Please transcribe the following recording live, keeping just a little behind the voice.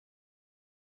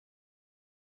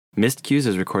Missed Cues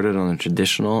is recorded on the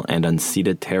traditional and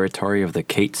unceded territory of the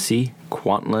Katzie,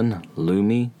 Kwantlen,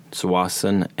 Lumi,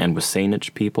 Tsawwassen, and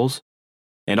Wasanich peoples,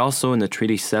 and also in the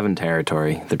Treaty 7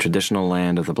 territory, the traditional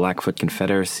land of the Blackfoot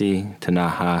Confederacy,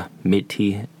 Ktunaxa,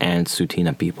 Métis, and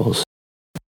Tsuut'ina peoples.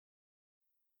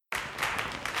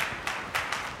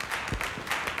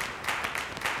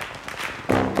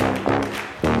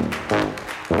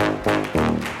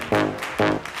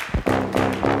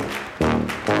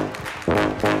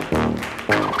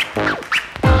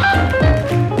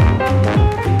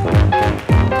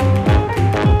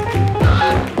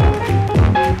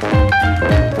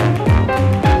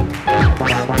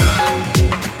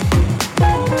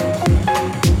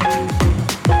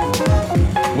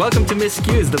 Welcome to Missed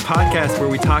Cues, the podcast where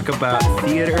we talk about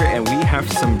theater and we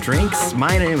have some drinks.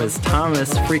 My name is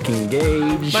Thomas freaking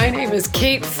Gage. My name is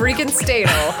Kate freaking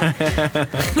Stadel.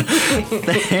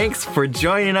 Thanks for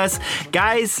joining us.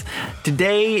 Guys,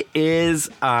 today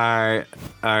is our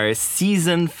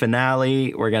season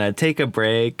finale. We're going to take a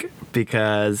break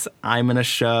because I'm in a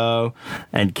show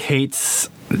and Kate's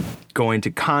going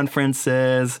to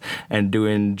conferences and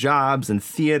doing jobs in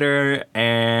theater.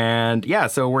 And yeah,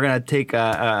 so we're going to take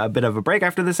a bit of a break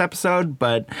after this episode,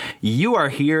 but you are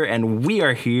here and we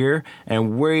are here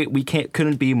and we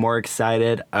couldn't be more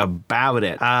excited about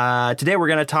it. Today we're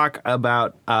going to talk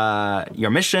about Your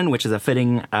Mission, which is a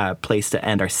fitting place to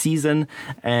end our season.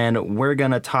 And we're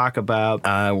going to talk about,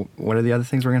 what are the other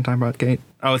things we're going to talk about, Kate?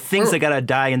 Oh, things that got to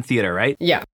die in theater, right?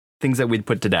 Yeah. Things that we'd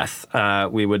put to death.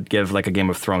 We would give like a Game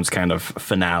of Thrones kind of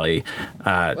finale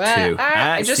to.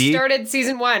 I just started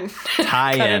season 1.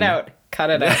 Tie Cut in. it out. Cut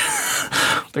it out.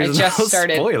 There's I just no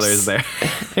started. spoilers there.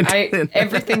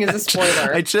 Everything is a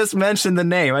spoiler. I just mentioned the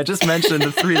name. I just mentioned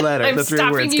the 3 letters, the 3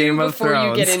 words. Game of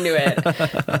Thrones. You get into it.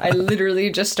 I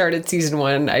literally just started season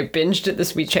 1. I binged it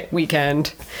this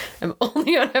weekend. I'm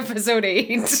only on episode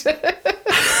 8.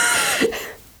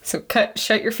 So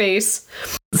shut your face.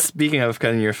 Speaking of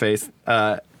cutting your face,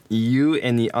 you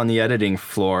on the editing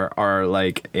floor are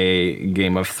like a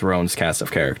Game of Thrones cast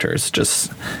of characters.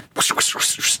 Just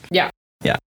yeah.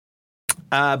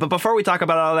 But before we talk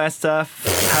about all that stuff,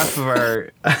 half of our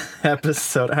half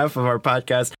of our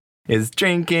podcast is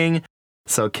drinking.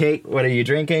 So Kate, what are you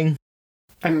drinking?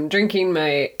 I'm drinking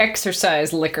my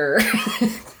exercise liquor.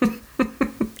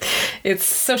 It's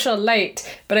Social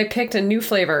Light, but I picked a new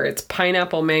flavor. It's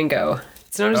pineapple mango.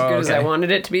 It's not as good as I wanted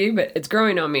it to be, but it's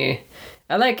growing on me.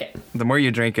 I like it. The more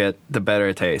you drink it, the better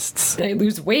it tastes. And I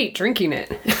lose weight drinking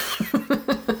it.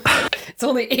 It's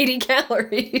only 80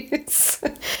 calories.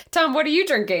 Tom, what are you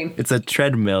drinking? It's a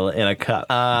treadmill in a cup.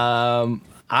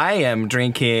 I am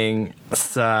drinking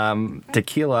some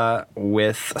tequila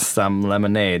with some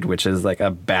lemonade, which is like a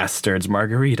bastard's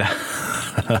margarita.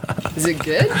 Is it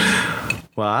good?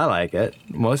 Well, I like it.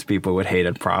 Most people would hate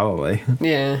it, probably.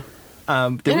 Yeah.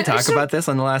 Did we talk about this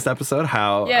on the last episode?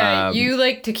 How? Yeah, you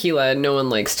like tequila. No one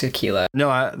likes tequila. No,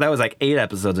 that was like 8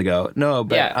 epipisodes ago. No,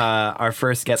 but our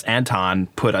first guest, Anton,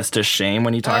 put us to shame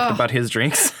when he talked about his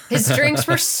drinks. His drinks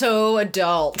were so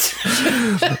adult.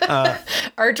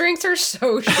 Our drinks are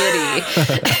so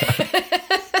shitty.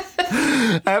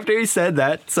 After he said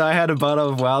that, so I had a bottle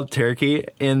of Wild Turkey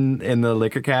in the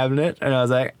liquor cabinet, and I was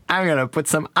like, I'm going to put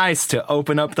some ice to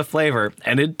open up the flavor.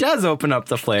 And it does open up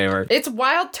the flavor. It's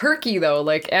Wild Turkey, though.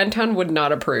 Like, Anton would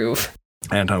not approve.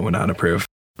 Anton would not approve.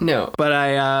 No. But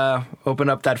I opened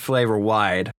up that flavor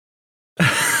wide.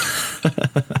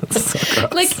 So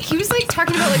like, he was, like,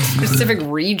 talking about, like, specific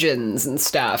regions and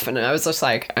stuff. And I was just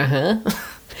like, uh-huh.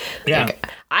 Yeah. Like,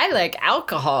 I like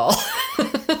alcohol.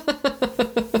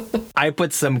 I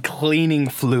put some cleaning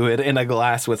fluid in a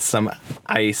glass with some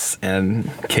ice,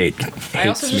 and Kate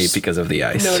hates me because of the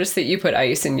ice. Notice that you put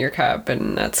ice in your cup,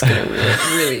 and that's gonna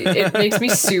really it makes me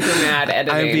super mad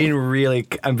editing.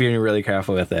 I'm being really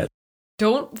careful with it.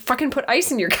 Don't fucking put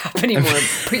ice in your cup anymore.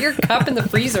 Put your cup in the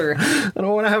freezer. I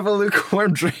don't want to have a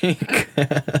lukewarm drink.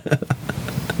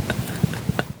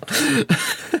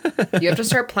 You have to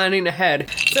start planning ahead.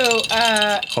 So,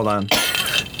 hold on.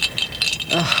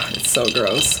 Oh, it's so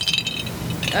gross.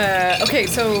 Okay,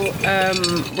 so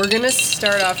we're going to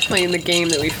start off playing the game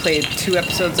that we've played 2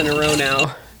 episodes in a row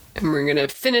now. And we're going to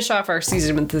finish off our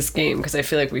season with this game because I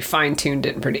feel like we fine-tuned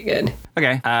it pretty good.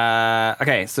 Okay.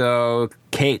 Okay, so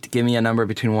Kate, give me a number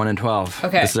between 1 and 12.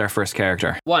 Okay. This is our first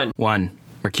character. 1.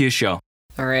 Mercutio.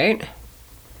 All right.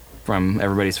 From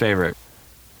everybody's favorite.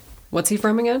 What's he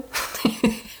from again?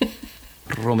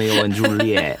 Romeo and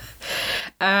Juliet.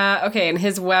 Okay, and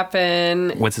his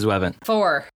weapon... What's his weapon?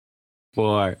 4.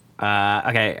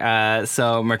 Okay,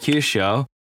 so Mercutio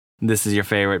this is your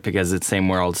favorite because it's same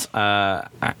worlds,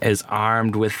 is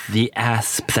armed with the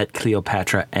asp that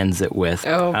Cleopatra ends it with.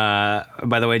 Oh.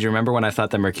 By the way, do you remember when I thought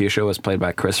that Mercutio was played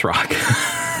by Chris Rock?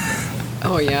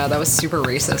 Oh, yeah, that was super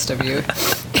racist of you.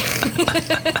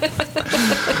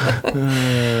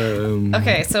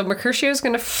 Okay, so Mercutio's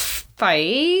going to fight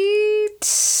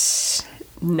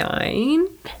 9.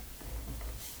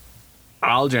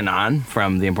 Algernon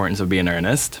from The Importance of Being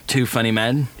Earnest. Two funny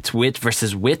men. It's wit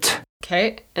versus wit.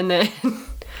 Okay, and then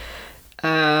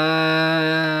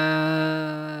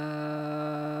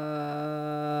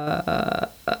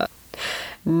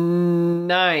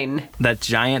 9. That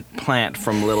giant plant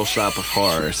from Little Shop of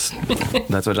Horrors.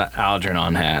 That's what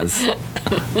Algernon has.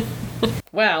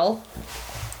 Well,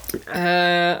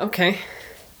 okay.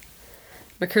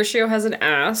 Mercutio has an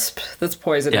asp that's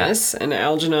poisonous, and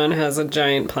Algernon has a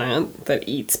giant plant that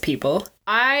eats people.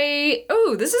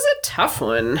 This is a tough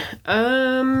one.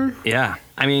 Yeah,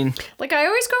 I mean... Like, I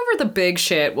always go over the big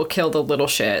shit will kill the little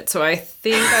shit, so I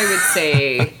think I would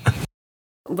say,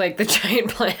 like, the giant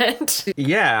plant.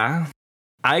 Yeah.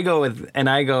 I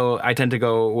tend to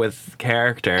go with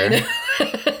character.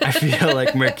 I feel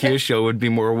like Mercutio would be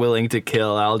more willing to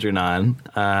kill Algernon.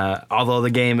 Although the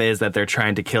game is that they're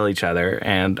trying to kill each other,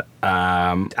 and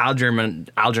Algernon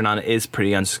is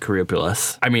pretty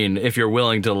unscrupulous. I mean, if you're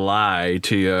willing to lie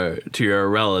to your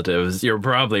relatives, you're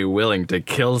probably willing to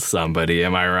kill somebody,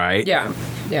 am I right? Yeah.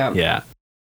 Yeah.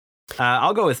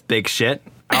 I'll go with big shit.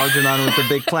 Algernon with the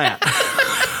big plant.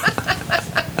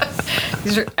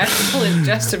 These are excellent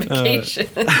justifications.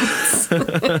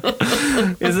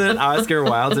 Isn't Oscar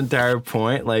Wilde's entire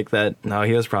point like that? No,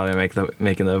 he was probably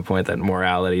making the point that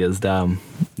morality is dumb.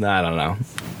 I don't know.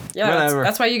 Yeah,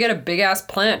 that's why you get a big-ass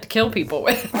plant to kill people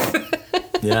with.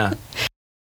 Yeah.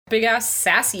 Big-ass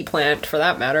sassy plant, for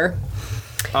that matter.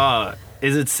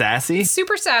 Is it sassy?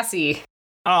 Super sassy.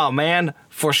 Oh, man,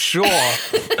 for sure.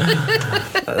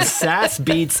 Sass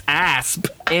beats asp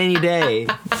any day.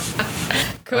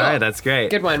 Cool. All right, that's great.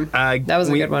 Good one. That was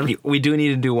a good one. We do need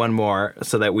to do one more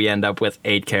so that we end up with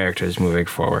 8 characters moving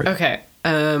forward. Okay.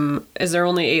 Is there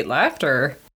only 8 left,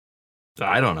 or?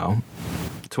 I don't know.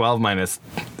 12 minus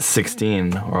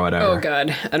 16 or whatever. Oh,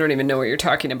 God. I don't even know what you're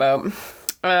talking about.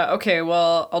 Okay,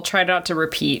 well, I'll try not to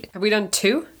repeat. Have we done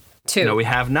 2? 2. No, we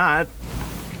have not.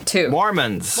 2.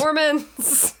 Mormons.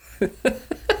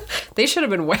 They should have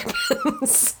been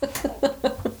weapons.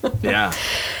 Yeah.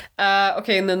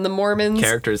 Okay, and then the Mormons.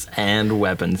 Characters and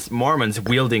weapons. Mormons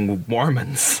wielding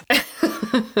Mormons.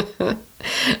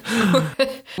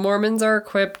 Mormons are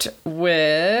equipped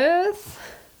with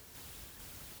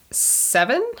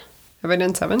 7? Have I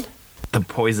done 7? The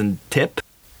poison tip.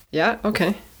 Yeah,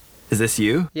 okay. Is this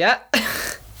you? Yeah.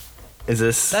 Is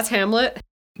this... That's Hamlet.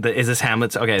 Is this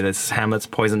Hamlet's... Okay, this is Hamlet's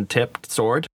poison tipped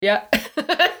sword. Yeah.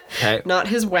 Okay. Not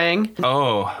his wang.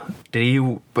 Oh, did he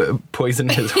poison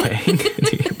his wang? Did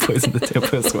he poison the tip of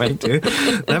his wang too?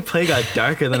 That play got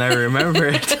darker than I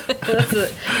remembered.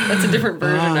 That's a different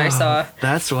version I saw.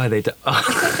 That's why they...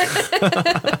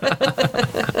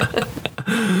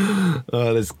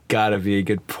 Oh, there's gotta be a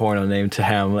good porno name to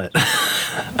Hamlet.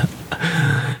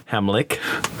 Hamlick.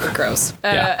 Gross.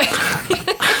 Yeah.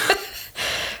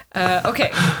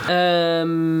 Okay.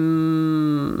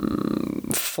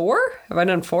 4? Have I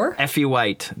done 4? Effie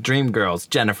White, Dreamgirls,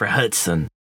 Jennifer Hudson.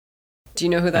 Do you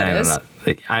know who that is?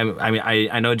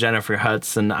 I know Jennifer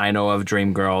Hudson. I know of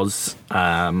Dreamgirls.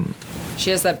 She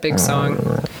has that big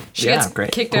song. She gets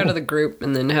great. kicked out of the group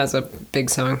and then has a big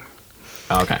song.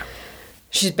 Okay.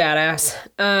 She's badass.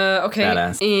 Okay.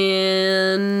 Badass.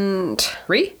 And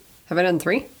 3? Have I done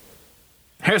 3?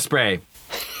 Hairspray.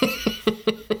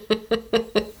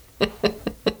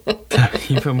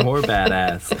 Even more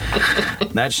badass.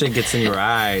 That shit gets in your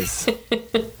eyes.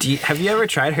 Have you ever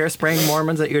tried hairspraying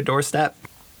Mormons at your doorstep?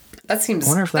 That seems. I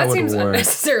wonder if that would seems work.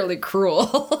 unnecessarily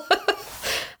cruel.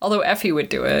 Although Effie would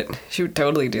do it. She would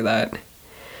totally do that.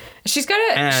 She's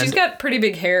got pretty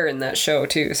big hair in that show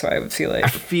too, so I would feel like. I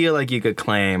feel like you could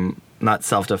claim not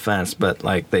self-defense, but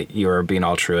like that you were being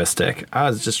altruistic. I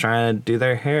was just trying to do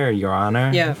their hair, Your Honor.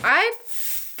 Yeah, I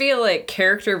feel like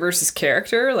character versus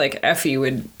character, like Effie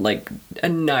would like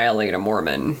annihilate a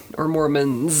Mormon or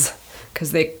Mormons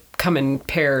because they come in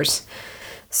pairs.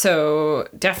 So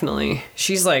definitely,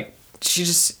 she wouldn't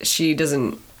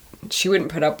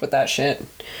put up with that shit.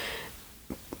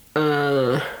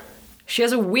 She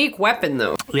has a weak weapon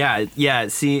though. Yeah.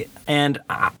 See, and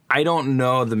I don't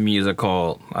know the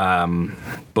musical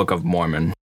Book of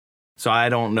Mormon, so I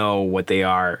don't know what they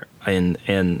are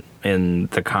in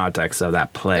the context of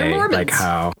that play. They're Mormons. Like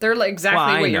how they're like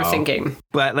exactly what you're thinking.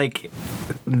 But like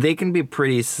they can be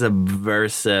pretty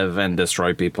subversive and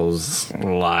destroy people's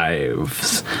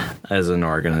lives as an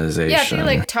organization. Yeah, if you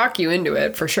like talk you into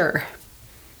it, for sure.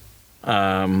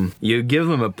 You give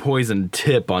them a poison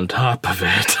tip on top of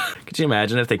it. Could you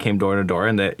imagine if they came door to door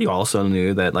and that you also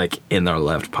knew that like in their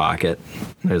left pocket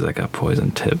there's like a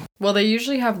poison tip? Well, they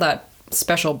usually have that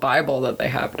special Bible that they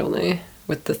have, don't they?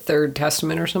 With the Third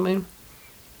Testament or something.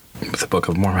 The Book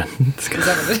of Mormon. Is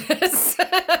that what it is?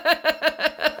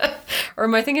 Or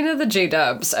am I thinking of the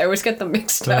J-Dubs? I always get them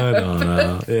mixed up. I don't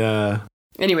know. Yeah.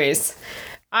 Anyways,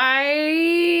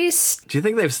 Do you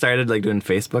think they've started like doing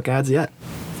Facebook ads yet?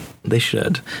 They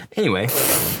should. Anyway.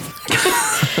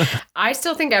 I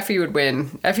still think Effie would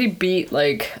win. Effie beat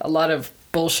like a lot of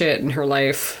bullshit in her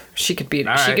life. She could beat.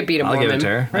 She could beat a Mormon. I'll give it to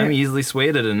her. Right. I'm easily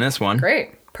swayed in this one.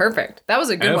 Great. Perfect. That was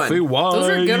a good Effie one. White. Those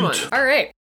are good ones. All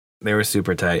right. They were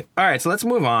super tight. All right, so let's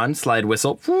move on. Slide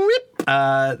whistle.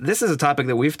 This is a topic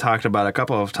that we've talked about a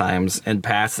couple of times in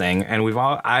passing, and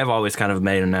I've always kind of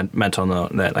made a mental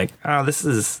note that like, oh, this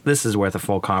is worth a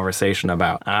full conversation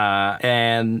about.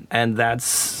 And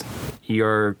that's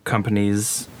your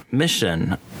company's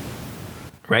mission,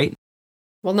 right?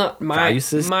 Well, not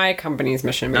my company's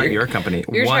mission. Not your company.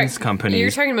 One's company.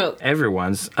 You're talking about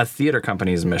everyone's, a theater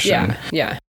company's mission.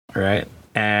 Yeah. Right.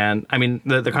 And I mean,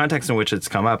 the context in which it's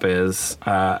come up is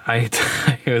I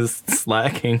was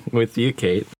slacking with you,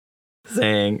 Kate,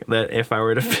 saying that if I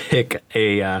were to pick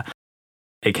a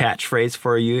catchphrase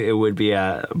for you, it would be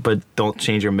 "but don't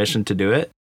change your mission to do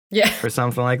it." Yeah. Or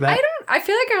something like that. I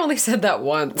feel like I only said that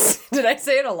once. Did I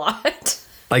say it a lot?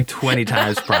 Like 20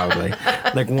 times probably.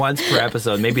 Like once per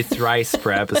episode, maybe thrice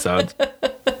per episode.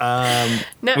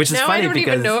 Which is funny I don't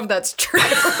even know if that's true.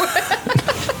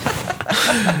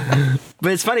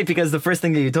 But it's funny because the first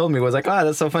thing that you told me was like, oh,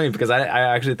 that's so funny because I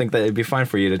actually think that it'd be fun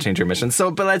for you to change your mission.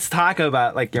 So, but let's talk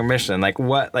about like your mission. Like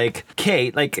what, like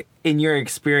Kate, like in your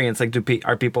experience, like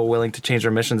are people willing to change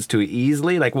their missions too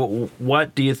easily? Like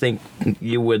what do you think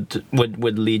you would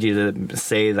lead you to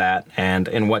say that? And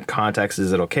in what context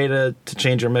is it okay to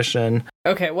change your mission?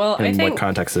 Okay, well, I think in what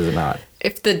context is it not?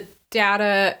 If the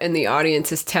data and the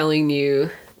audience is telling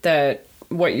you that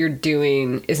what you're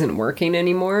doing isn't working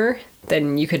anymore,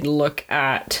 then you could look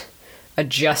at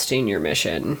adjusting your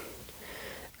mission.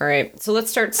 All right, so let's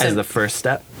start. As the first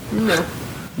step? No.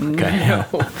 Okay. No.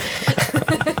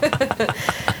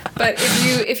 But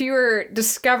if you were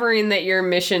discovering that your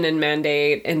mission and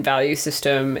mandate and value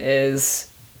system is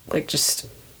like just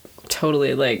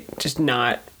totally like just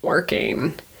not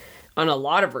working on a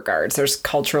lot of regards, there's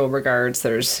cultural regards,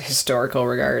 there's historical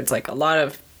regards, like a lot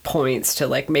of points to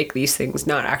like make these things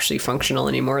not actually functional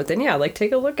anymore, then yeah, like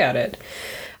take a look at it.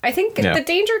 I think the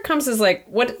danger comes is like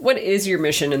what is your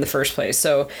mission in the first place?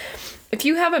 So if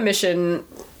you have a mission,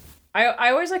 I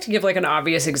always like to give like an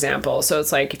obvious example. So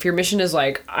it's like if your mission is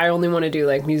like I only want to do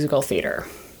like musical theater.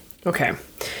 Okay.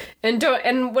 And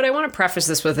what I want to preface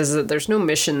this with is that there's no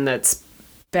mission that's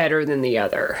better than the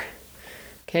other.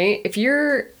 Okay? If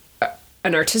you're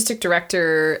an artistic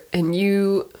director and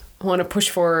you want to push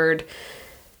forward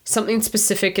something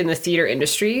specific in the theater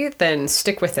industry, then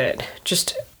stick with it.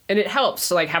 And it helps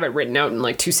to like have it written out in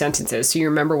like 2 sentences so you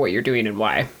remember what you're doing and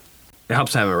why. It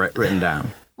helps to have it written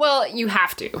down. Well, you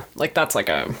have to. Like that's like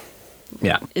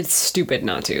it's stupid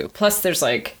not to. Plus there's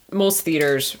like most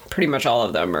theaters, pretty much all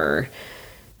of them are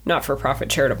not-for-profit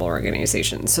charitable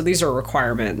organizations. So these are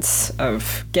requirements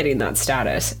of getting that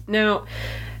status. Now,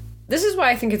 this is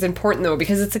why I think it's important though,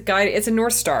 because it's a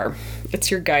North Star. It's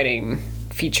your guiding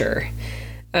feature.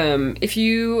 If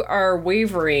you are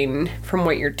wavering from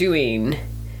what you're doing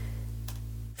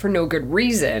for no good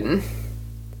reason,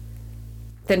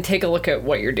 then take a look at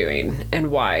what you're doing and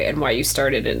why you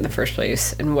started it in the first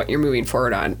place and what you're moving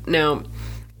forward on. Now,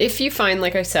 if you find,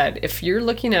 like I said, if you're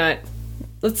looking at,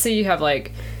 let's say you have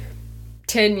like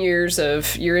 10 years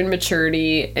of your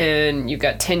immaturity and you've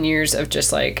got 10 years of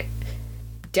just like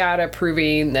data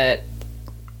proving that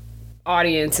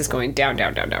audience is going down,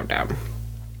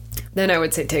 then I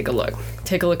would say take a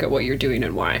look at what you're doing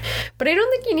and why. But I don't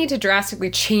think you need to drastically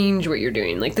change what you're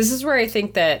doing. Like this is where I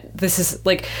think that this is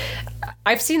like,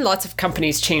 I've seen lots of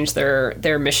companies change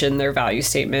their mission, their value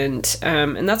statement,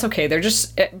 and that's okay.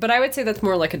 But I would say that's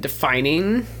more like a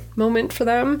defining moment for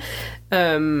them.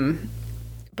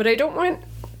 But I don't want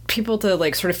people to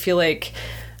like sort of feel like,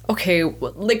 okay,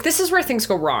 like this is where things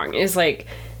go wrong, is like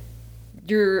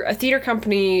you're a theater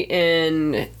company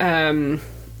and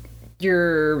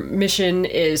your mission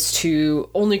is to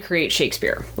only create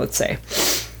Shakespeare, let's say.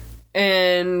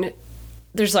 And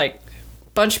there's like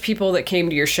a bunch of people that came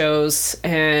to your shows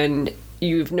and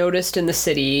you've noticed in the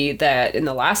city that in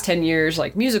the last 10 years,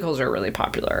 like, musicals are really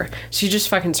popular. So you just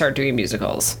fucking start doing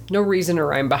musicals. No reason or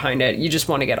rhyme behind it. You just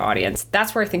want to get audience.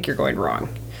 That's where I think you're going wrong.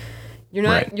 You're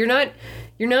not, Right. you're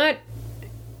not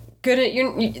good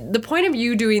at, the point of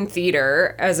you doing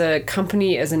theater as a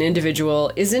company, as an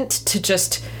individual, isn't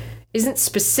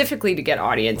specifically to get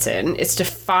audience in. It's to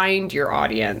find your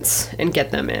audience and get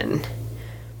them in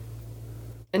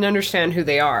and understand who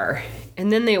they are.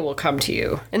 And then they will come to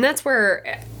you. And that's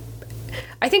where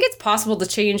I think it's possible to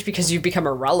change because you've become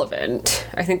irrelevant.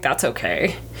 I think that's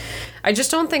okay. I just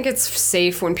don't think it's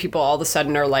safe when people all of a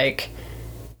sudden are like,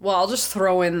 well, I'll just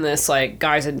throw in this, like,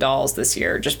 Guys and Dolls this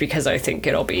year just because I think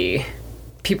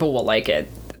people will like it.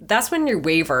 That's when you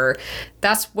waver.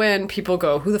 That's when people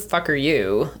go, who the fuck are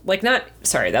you? Like,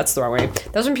 that's the wrong way.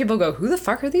 That's when people go, who the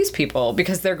fuck are these people?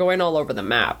 Because they're going all over the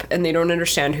map and they don't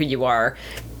understand who you are.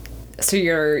 So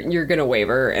you're gonna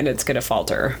waver and it's gonna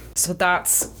falter. So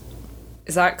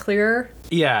is that clear?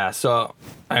 Yeah, so,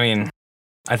 I mean,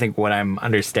 I think what I'm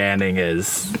understanding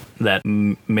is that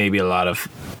maybe a lot of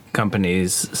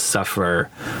companies suffer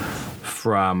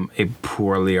from a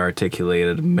poorly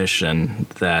articulated mission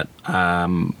that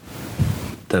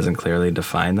doesn't clearly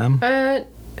define them.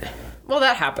 Well,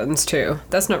 that happens too.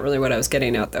 That's not really what I was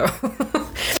getting at, though.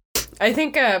 I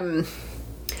think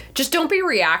just don't be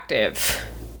reactive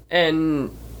and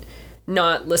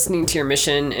not listening to your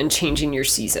mission and changing your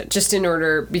season just in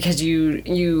order because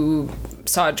you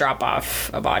saw a drop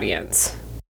off of audience.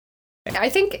 I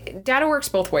think data works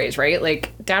both ways, right?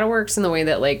 Like, data works in the way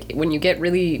that, like, when you dive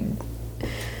really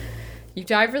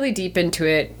deep into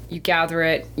it, you gather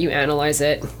it, you analyze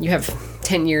it, you have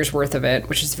 10 years worth of it,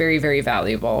 which is very, very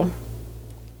valuable.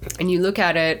 And you look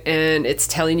at it and it's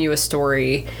telling you a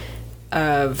story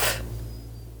of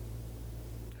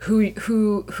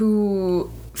who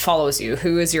follows you,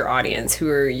 who is your audience, who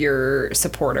are your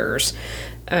supporters.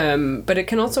 But it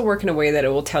can also work in a way that it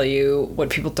will tell you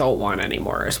what people don't want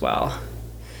anymore as well.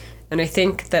 And I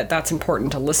think that that's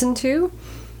important to listen to.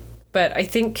 But I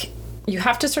think you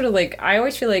have to sort of, like, I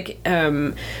always feel like,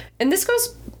 and this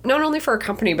goes not only for a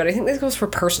company, but I think this goes for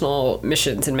personal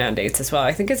missions and mandates as well.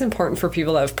 I think it's important for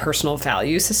people to have personal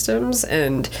value systems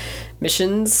and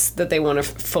missions that they want to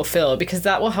fulfill, because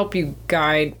that will help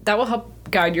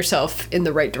guide yourself in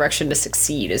the right direction to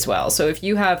succeed as well. So if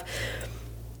you have,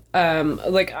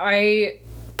 like, I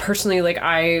personally, like,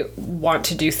 I want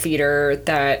to do theater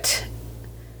that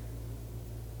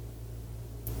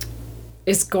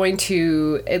is going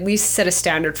to at least set a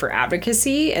standard for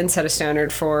advocacy and set a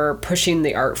standard for pushing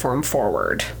the art form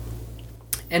forward.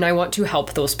 And I want to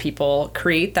help those people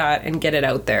create that and get it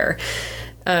out there.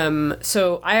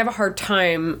 So I have a hard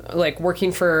time, like,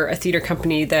 working for a theater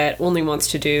company that only wants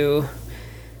to do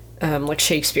like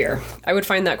Shakespeare. I would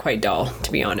find that quite dull,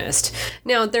 to be honest.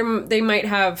 Now, they might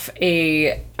have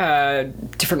a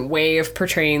different way of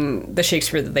portraying the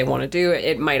Shakespeare that they want to do.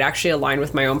 It might actually align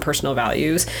with my own personal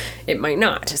values. It might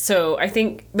not. So I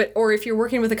think, or if you're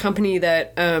working with a company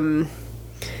that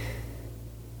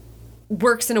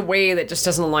works in a way that just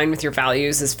doesn't align with your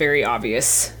values, is very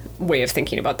obvious way of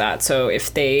thinking about that. So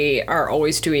if they are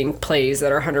always doing plays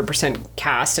that are 100%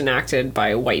 cast and acted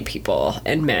by white people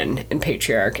and men and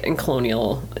patriarch and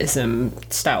colonialism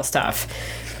style stuff,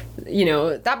 you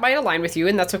know, that might align with you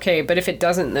and that's okay. But if it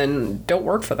doesn't, then don't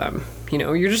work for them. You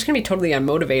know, you're just going to be totally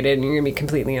unmotivated and you're going to be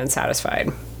completely unsatisfied.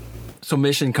 So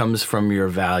mission comes from your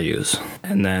values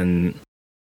and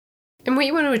what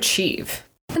you want to achieve.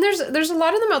 And there's a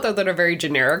lot of them out there that are very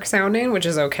generic sounding, which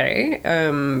is okay.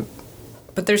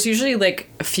 But there's usually, like,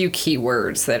 a few key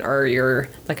words that are your,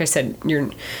 like I said,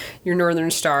 your Northern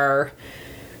Star,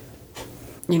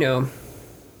 you know,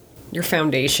 your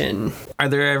foundation. Are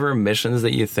there ever missions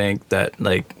that you think that,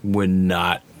 like, would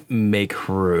not make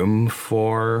room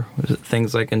for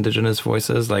things like Indigenous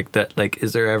voices? Like, that, like,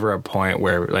 is there ever a point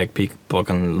where, like, people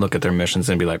can look at their missions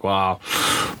and be like, well,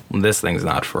 this thing's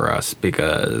not for us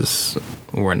because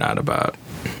we're not about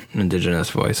Indigenous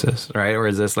voices, right? Or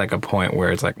is this like a point where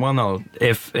it's like, well, no,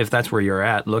 if that's where you're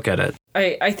at, look at it.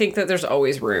 I think that there's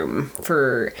always room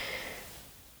for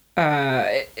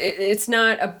it's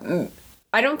not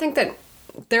I don't think that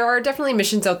there are definitely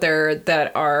missions out there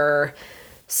that are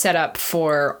set up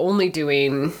for only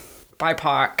doing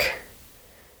BIPOC.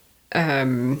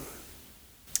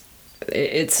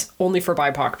 It's only for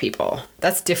BIPOC people.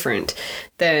 That's different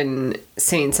than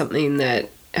saying something that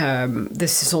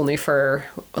this is only for,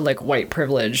 like, white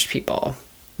privileged people.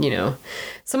 You know,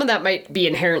 some of that might be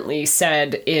inherently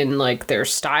said in, like, their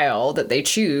style that they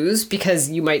choose, because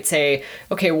you might say,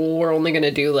 okay, well, we're only going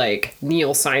to do, like,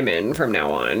 Neil Simon from now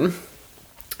on.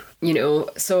 You know,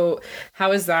 so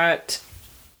how is that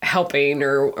helping,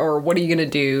 or what are you going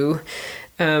to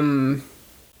do?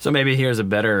 So maybe here's a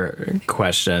better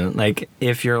question. Like,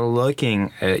 if you're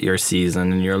looking at your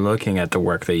season and you're looking at the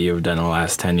work that you've done in the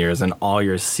last 10 years and all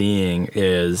you're seeing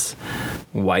is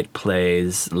white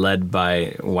plays led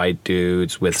by white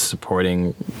dudes with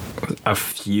a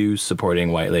few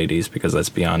supporting white ladies, because let's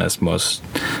be honest, most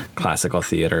classical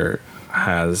theater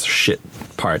has shit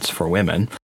parts for women.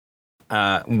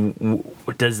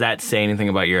 Does that say anything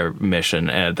about your mission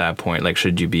at that point? Like,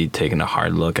 should you be taking a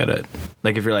hard look at it?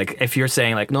 Like, if you're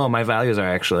saying like, no, my values are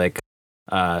actually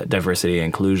like diversity and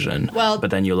inclusion, but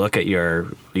then you look at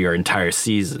your entire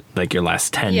season, like your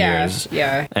last 10 years,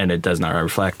 and it does not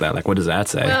reflect that. Like, what does that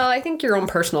say? Well, I think your own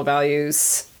personal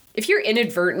values. If you're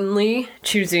inadvertently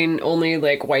choosing only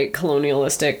like white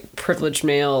colonialistic privileged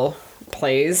male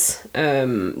plays,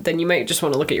 then you might just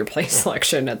want to look at your play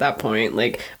selection at that point.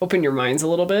 Like, open your minds a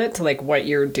little bit to like what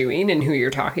you're doing and who you're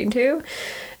talking to.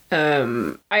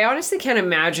 I honestly can't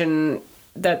imagine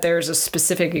that there's a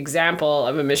specific example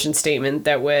of a mission statement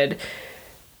that would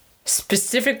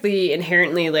specifically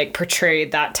inherently like portray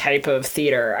that type of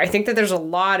theater. I think that there's a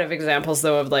lot of examples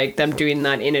though of like them doing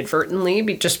that inadvertently,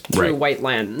 just through a white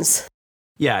lens.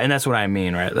 Yeah, and that's what I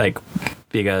mean, right? Like,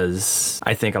 because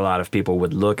I think a lot of people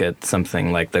would look at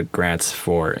something like the grants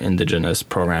for Indigenous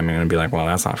programming and be like, well,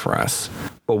 that's not for us.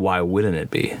 But why wouldn't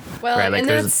it be? Well, right? Like,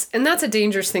 and that's a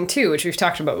dangerous thing too, which we've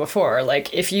talked about before.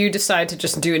 Like, if you decide to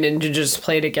just do an Indigenous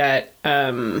play to get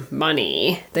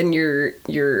money, then you're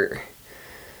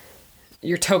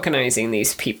tokenizing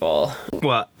these people.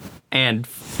 Well, and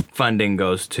funding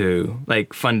does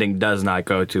not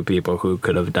go to people who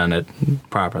could have done it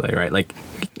properly, right? Like,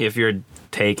 if you're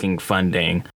taking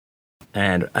funding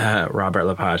and Robert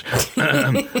Lepage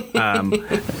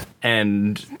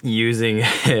and using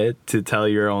it to tell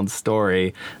your own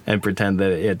story and pretend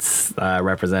that it's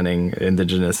representing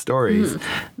Indigenous stories,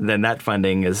 then that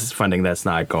funding is funding that's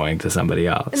not going to somebody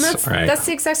else. And that's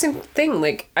the exact same thing.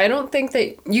 Like, I don't think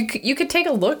that you could take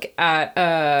a look at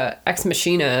Ex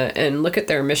Machina and look at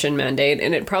their mission mandate,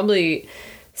 and it probably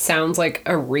sounds like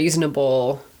a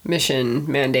reasonable mission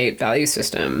mandate value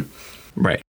system.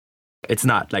 Right. It's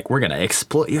not like we're going to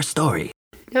exploit your story.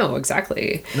 No,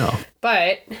 exactly. No.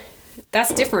 But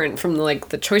that's different from like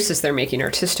the choices they're making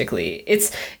artistically.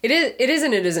 It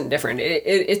isn't different.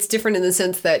 It's different in the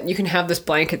sense that you can have this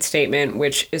blanket statement,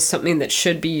 which is something that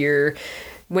should be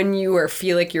when you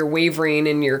feel like you're wavering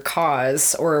in your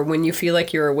cause, or when you feel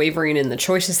like you're wavering in the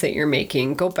choices that you're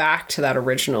making, go back to that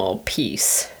original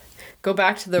piece. Go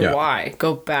back to the why.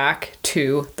 Go back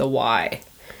to the why.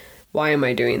 Why am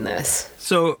I doing this?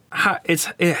 So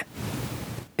it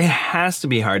has to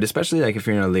be hard, especially like if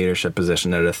you're in a leadership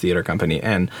position at a theater company.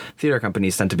 And theater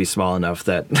companies tend to be small enough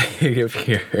that if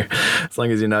you're, as long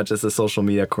as you're not just a social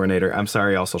media coordinator, I'm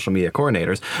sorry, all social media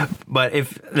coordinators, but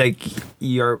if like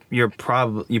you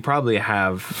probably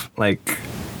have like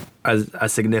a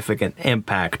significant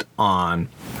impact on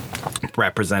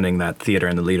representing that theater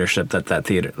and the leadership that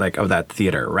theater, like of that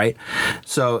theater, right?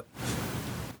 So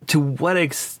to what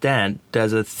extent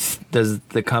does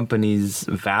the company's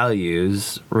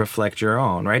values reflect your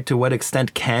own, right? To what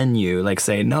extent can you like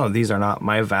say, no, these are not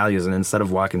my values, and instead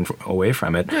of walking away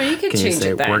from it, no, you can you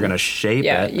say, we're going to shape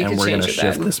it and we're going to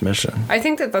shift this mission? I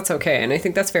think that's okay, and I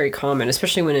think that's very common,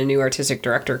 especially when a new artistic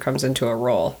director comes into a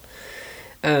role.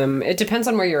 It depends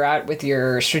on where you're at with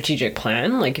your strategic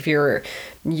plan. Like, if you're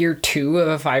year 2 of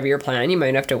a 5-year plan, you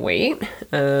might have to wait.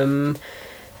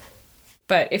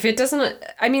 But if it doesn't,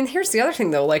 I mean, here's the other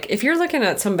thing though. Like, if you're looking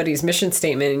at somebody's mission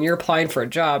statement and you're applying for a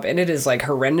job and it is like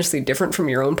horrendously different from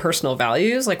your own personal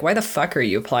values, like, why the fuck are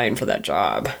you applying for that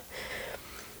job?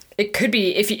 It could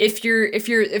be if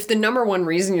the number one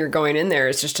reason you're going in there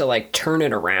is just to like turn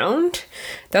it around,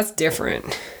 that's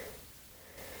different.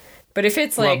 But if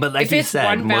it's like, if it's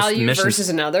one value versus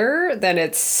another, then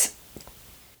it's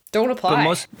don't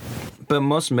apply. But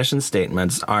most mission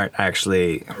statements aren't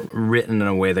actually written in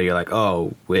a way that you're like,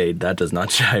 oh, wait, that does not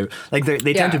jive. Like,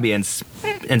 they tend to be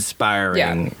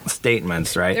inspiring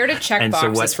statements, right? They're to check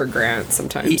boxes for grants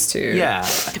sometimes, too. Yeah.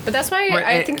 But that's why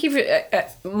I think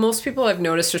most people have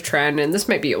noticed a trend, and this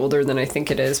might be older than I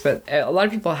think it is, but a lot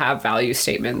of people have value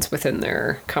statements within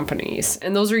their companies.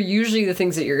 And those are usually the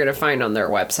things that you're going to find on their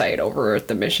website over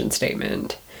the mission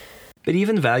statement. But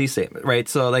even value statement, right?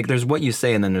 So like there's what you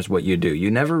say and then there's what you do. You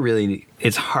never really,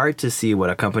 it's hard to see what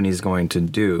a company is going to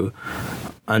do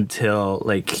until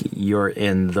like you're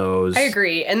in those. I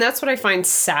agree. And that's what I find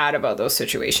sad about those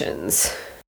situations.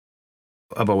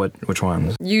 About which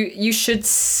ones? You should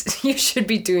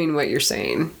be doing what you're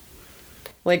saying.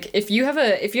 Like if you have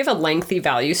a lengthy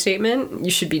value statement,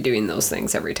 you should be doing those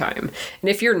things every time. And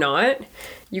if you're not,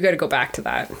 you got to go back to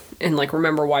that and like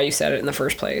remember why you said it in the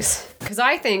first place. Because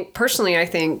I think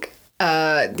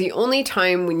the only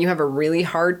time when you have a really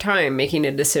hard time making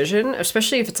a decision,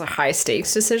 especially if it's a high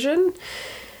stakes decision,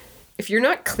 if you're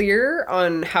not clear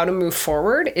on how to move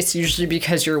forward, it's usually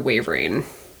because you're wavering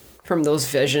from those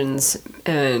visions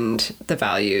and the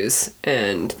values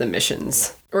and the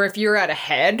missions. Or if you're at a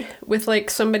head with like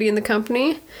somebody in the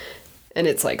company and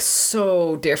it's like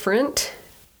so different,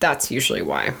 that's usually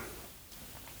why.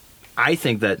 I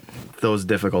think that those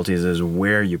difficulties is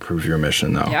where you prove your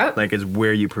mission, though. Yeah. Like, it's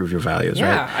where you prove your values,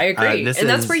 yeah, right? I agree. And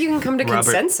that's where you can come to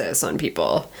consensus on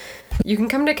people. You can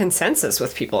come to consensus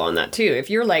with people on that, too. If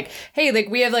you're like, hey, like,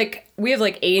 we have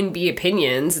A and B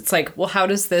opinions. It's like, well, how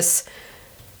does this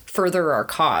further our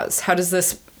cause? How does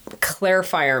this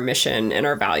clarify our mission and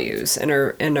our values and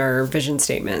our vision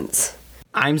statements?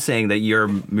 I'm saying that your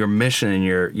mission and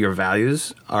your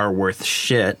values are worth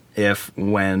shit if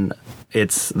when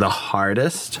it's the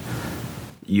hardest,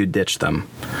 you ditch them.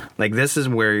 Like, this is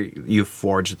where you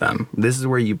forge them. This is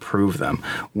where you prove them.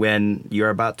 When you're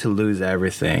about to lose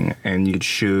everything and you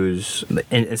choose,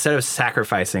 instead of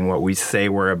sacrificing what we say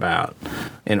we're about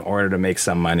in order to make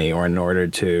some money or in order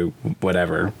to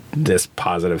whatever, this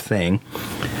positive thing,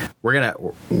 we're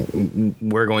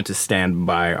going to stand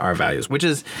by our values, which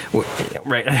is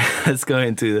right. Let's go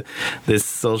into this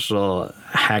social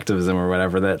hacktivism or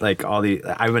whatever that like I've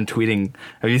been tweeting.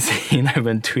 Have you seen? I've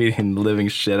been tweeting living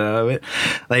shit out of it.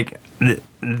 Like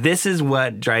this is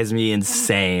what drives me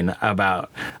insane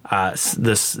about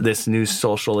this new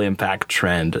social impact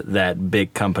trend that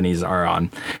big companies are on,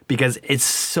 because it's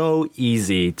so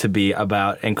easy to be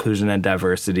about inclusion and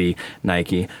diversity,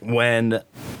 Nike, when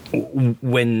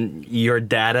your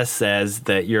data says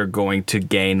that you're going to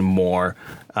gain more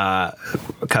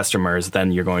customers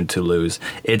than you're going to lose.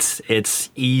 It's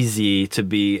easy to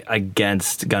be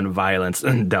against gun violence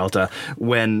in Delta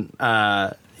when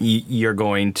you're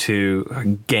going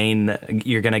to gain.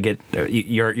 You're going to get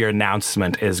your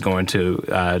announcement is going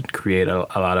to create a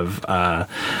lot of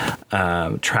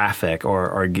traffic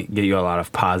or get you a lot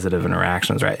of positive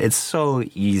interactions. Right? It's so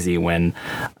easy when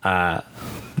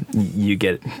you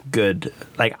get good.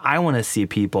 Like, I want to see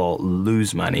people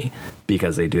lose money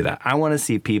because they do that. I want to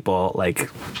see people like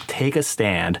take a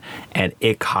stand and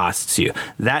it costs you.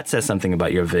 That says something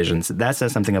about your visions. That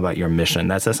says something about your mission.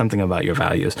 That says something about your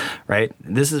values, right?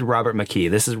 This is Robert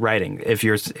McKee. This is writing. If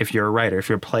you're a writer, if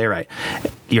you're a playwright,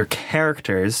 your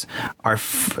characters are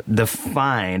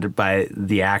defined by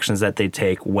the actions that they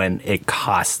take when it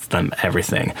costs them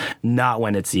everything, not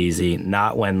when it's easy,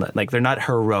 not when like they're not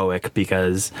heroic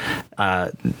because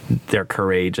they're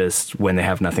courageous when they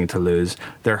have nothing to lose.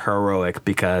 They're heroic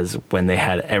because when they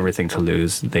had everything to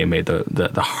lose, they made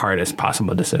the hardest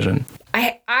possible decision.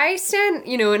 I stand,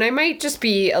 and I might just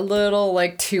be a little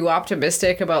like too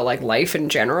optimistic about like life in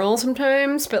general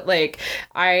sometimes, but like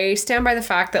I stand by the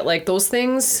fact that like those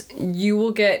things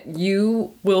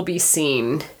you will be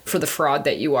seen for the fraud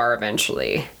that you are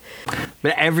eventually.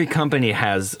 But every company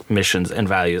has missions and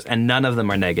values, and none of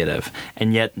them are negative.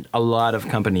 And yet a lot of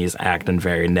companies act in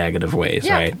very negative ways,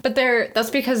 yeah, right? But that's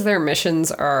because their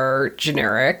missions are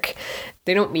generic.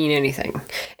 They don't mean anything.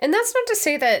 And that's not to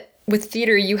say that with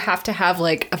theater you have to have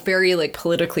like a very like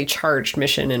politically charged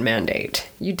mission and mandate.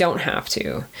 You don't have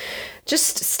to.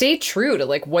 Just stay true to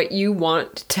like what you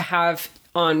want to have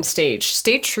on stage.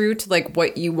 Stay true to like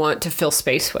what you want to fill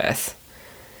space with.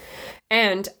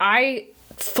 And I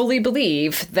fully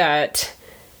believe that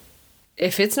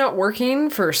if it's not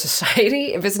working for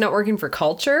society, if it's not working for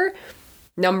culture,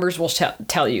 numbers will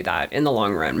tell you that in the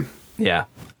long run. Yeah.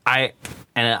 I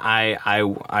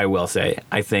will say,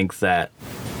 I think that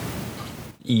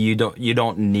you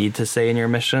don't need to say in your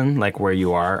mission like where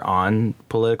you are on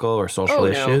political or social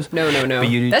issues. No.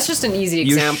 That's just an easy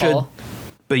example.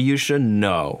 But you should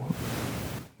know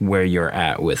where you're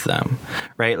at with them,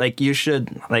 right? Like you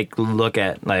should like look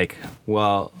at like,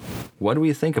 well, what do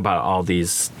we think about all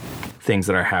these things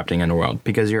that are happening in the world?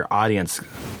 Because your audience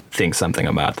thinks something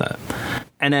about that.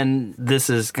 And then this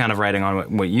is kind of writing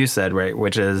on what you said, right?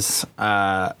 Which is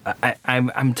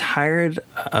I'm tired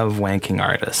of wanking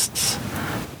artists.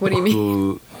 What do you mean?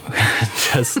 Who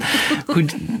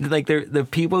like they're the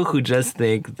people who just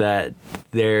think that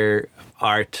their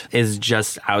art is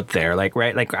just out there, like,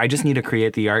 right? Like, I just need to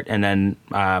create the art, and then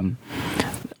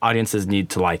audiences need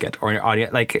to like it, or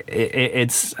audience like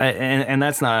it's and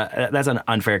that's an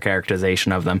unfair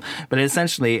characterization of them. But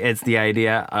essentially, it's the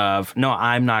idea of no,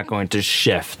 I'm not going to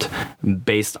shift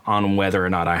based on whether or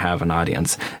not I have an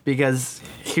audience, because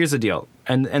here's the deal.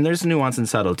 and there's nuance and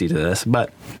subtlety to this,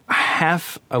 but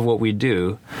half of what we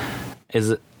do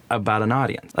is about an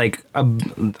audience, like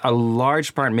a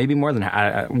large part, maybe more than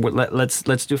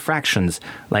let's do fractions,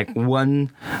 like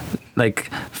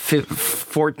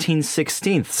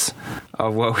 14/16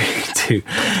 of what we do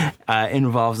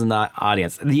involves in the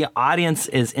audience. The audience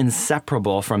is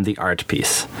inseparable from the art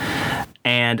piece.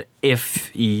 And if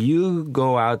you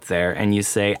go out there and you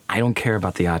say, I don't care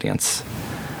about the audience,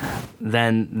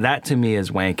 then that to me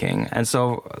is wanking. And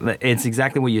so it's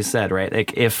exactly what you said, right?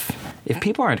 Like if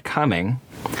people aren't coming,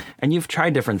 and you've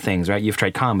tried different things, right? You've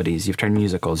tried comedies, you've tried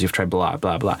musicals, you've tried blah,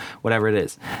 blah, blah, whatever it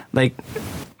is. Like,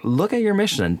 look at your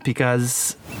mission,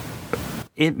 because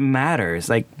it matters.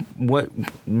 Like what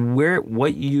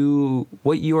you're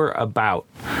about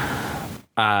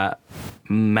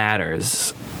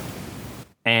matters.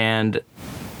 And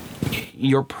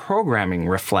your programming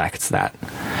reflects that,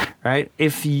 right?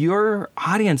 If your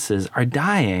audiences are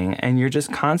dying and you're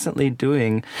just constantly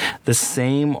doing the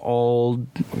same old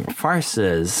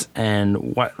farces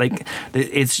and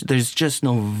there's just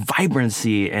no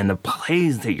vibrancy in the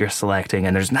plays that you're selecting,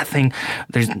 and there's nothing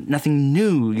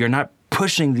new. You're not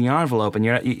pushing the envelope, and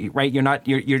you're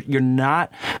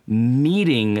not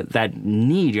meeting that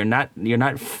need. You're not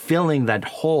filling that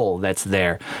hole that's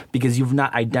there because you've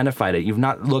not identified it. You've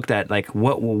not looked at like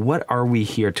what are we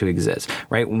here to exist,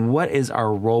 right? What is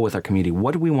our role with our community?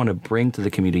 What do we want to bring to the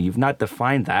community? You've not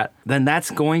defined that. Then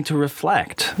that's going to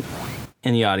reflect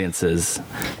in the audiences.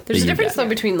 There's a difference though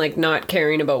between like not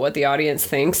caring about what the audience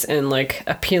thinks and like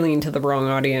appealing to the wrong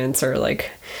audience, or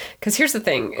like, because here's the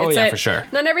thing. For sure.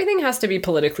 Not everything has to be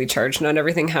politically charged. Not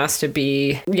everything has to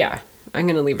be, I'm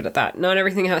going to leave it at that. Not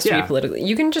everything has to be politically.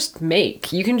 You can just you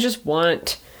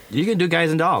can do Guys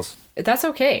and Dolls. That's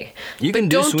okay. You can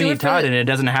do Sweeney Todd, and it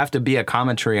doesn't have to be a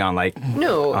commentary on rent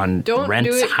hikes.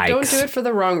 Don't do it for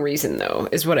the wrong reason, though,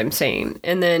 is what I'm saying.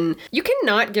 And then you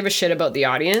cannot give a shit about the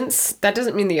audience. That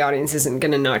doesn't mean the audience isn't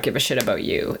going to not give a shit about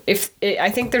you. I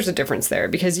think there's a difference there,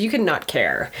 because you can not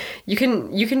care. You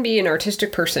can be an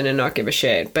artistic person and not give a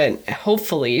shit, but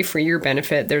hopefully for your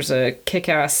benefit, there's a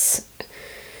kick-ass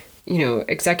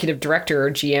executive director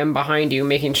or GM behind you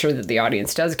making sure that the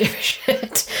audience does give a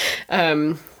shit.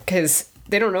 Because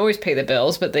they don't always pay the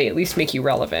bills, but they at least make you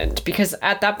relevant. Because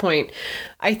at that point,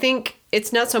 I think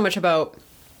it's not so much about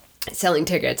selling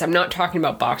tickets. I'm not talking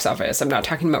about box office. I'm not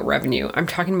talking about revenue. I'm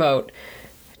talking about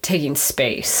taking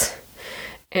space.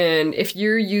 And if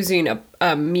you're using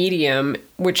a medium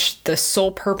which the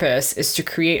sole purpose is to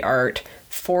create art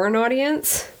for an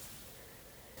audience,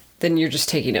 then you're just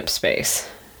taking up space.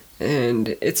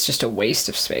 And it's just a waste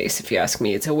of space, if you ask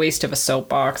me. It's a waste of a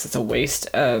soapbox. It's a waste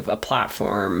of a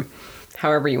platform,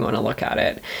 however you want to look at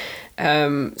it.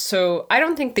 So I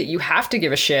don't think that you have to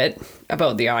give a shit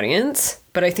about the audience,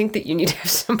 but I think that you need to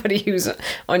have somebody who's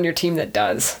on your team that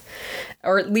does,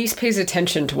 or at least pays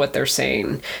attention to what they're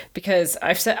saying. Because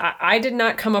I did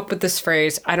not come up with this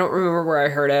phrase. I don't remember where I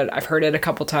heard it. I've heard it a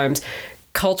couple times.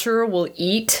 Culture will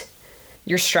eat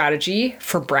your strategy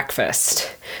for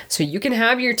breakfast. So you can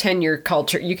have your 10-year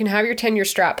culture, you can have your 10-year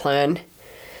strat plan,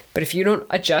 but if you don't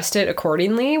adjust it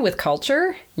accordingly with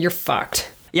culture, you're fucked.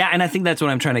 Yeah, and I think that's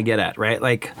what I'm trying to get at, right?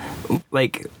 Like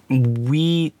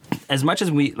we, as much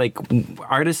as we, like,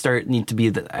 artists need to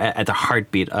be at the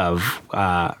heartbeat of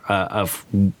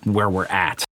where we're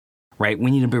at. Right?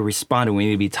 We need to be responding. We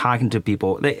need to be talking to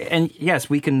people. And yes,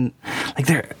 we can,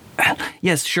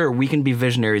 yes, sure, we can be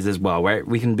visionaries as well, right?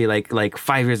 We can be like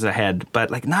 5 years ahead, but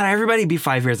like not everybody be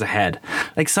 5 years ahead.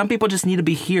 Like some people just need to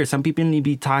be here. Some people need to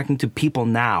be talking to people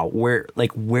now, where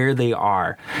they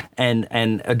are, and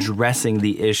addressing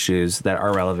the issues that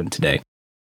are relevant today.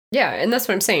 Yeah, and that's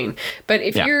what I'm saying. But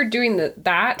if you're doing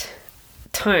that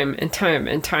time and time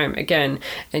and time again,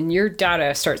 and your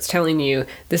data starts telling you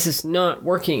this is not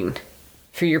working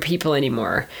for your people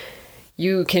anymore,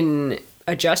 you can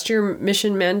adjust your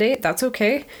mission mandate. That's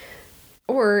okay.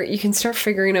 Or you can start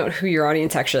figuring out who your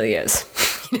audience actually is.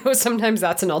 Sometimes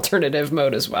that's an alternative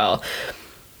mode as well.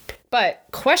 But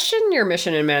question your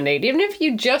mission and mandate, even if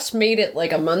you just made it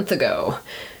like a month ago.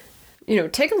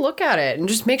 Take a look at it and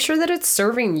just make sure that it's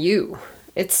serving you.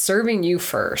 It's serving you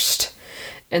first.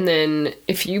 And then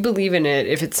if you believe in it,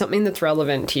 if it's something that's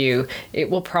relevant to you, it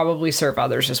will probably serve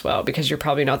others as well, because you're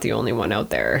probably not the only one out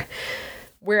there.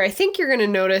 Where I think you're going to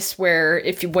notice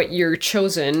what you're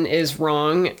chosen is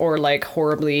wrong or like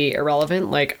horribly irrelevant,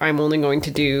 like I'm only going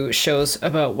to do shows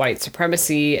about white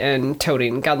supremacy and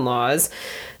toting gun laws.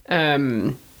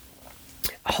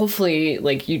 Hopefully,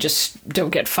 like, you just don't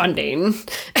get funding.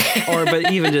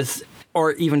 But even just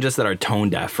or even just that are tone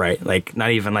deaf, right? Like,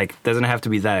 not even like, doesn't have to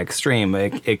be that extreme.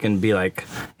 It can be like,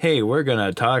 hey, we're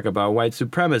gonna talk about white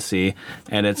supremacy,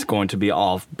 and it's going to be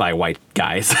all by white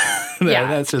guys.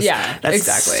 That's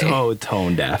exactly. So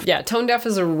tone deaf. Yeah, tone deaf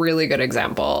is a really good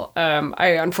example.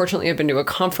 I unfortunately have been to a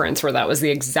conference where that was the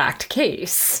exact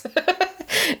case.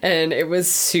 And it was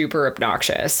super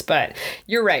obnoxious, but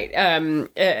you're right.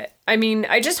 I mean,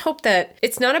 I just hope that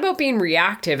it's not about being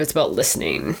reactive. It's about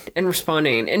listening and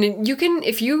responding. And you can,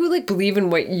 if you like believe in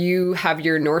what you have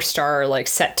your North Star like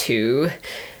set to,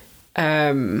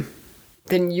 then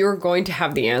you're going to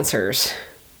have the answers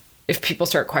if people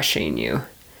start questioning you.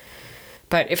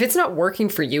 But if it's not working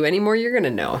for you anymore, you're going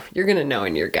to know. You're going to know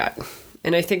in your gut.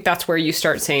 And I think that's where you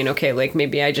start saying, okay, like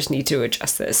maybe I just need to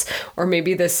adjust this. Or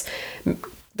maybe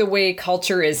the way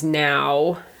culture is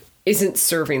now isn't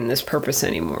serving this purpose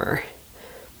anymore.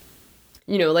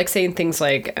 You know, like saying things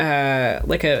like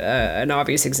an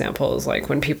obvious example is like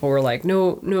when people were like,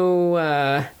 no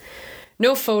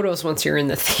photos once you're in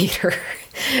the theater.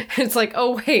 It's like,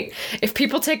 oh, wait, if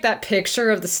people take that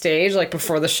picture of the stage, like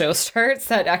before the show starts,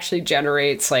 that actually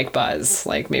generates like buzz.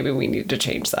 Like maybe we need to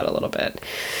change that a little bit,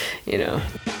 you know?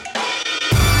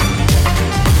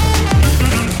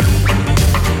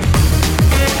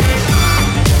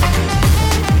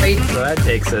 Right. So that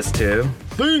takes us to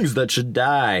things that should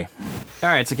die. All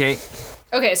right, so Kate.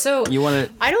 Okay, so you want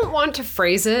to? I don't want to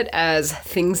phrase it as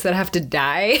things that have to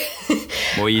die.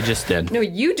 Well, you just did. No,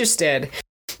 you just did.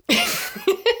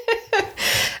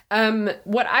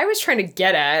 What I was trying to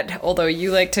get at, although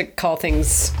you like to call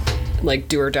things like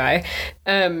do or die,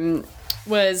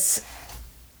 was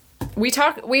we've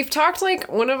talked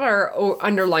like one of our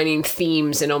underlining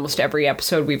themes in almost every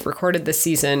episode we've recorded this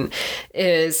season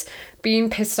is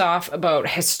being pissed off about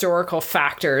historical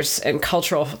factors and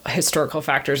cultural historical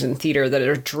factors in theater that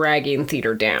are dragging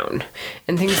theater down,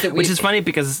 and things that which is funny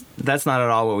because that's not at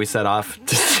all what we set off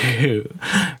to do,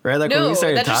 right? Like when we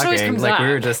started talking, like we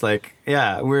were just like,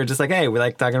 hey, we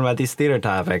like talking about these theater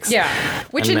topics. Yeah,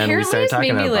 which inherently has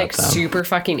made me like super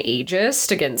fucking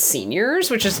ageist against seniors,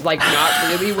 which is like not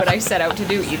really what I set out to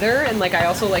do either, and like I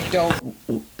also like don't.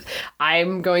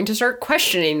 I'm going to start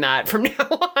questioning that from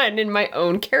now on in my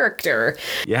own character.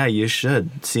 Yeah, you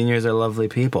should. Seniors are lovely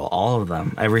people. All of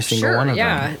them. Every single one of them.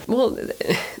 Yeah. Well,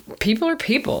 people are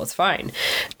people. It's fine.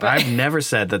 But I've never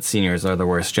said that seniors are the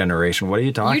worst generation. What are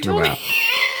you talking about?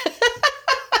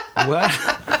 What?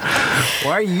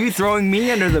 Why are you throwing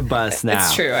me under the bus now?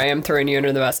 It's true. I am throwing you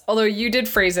under the bus. Although you did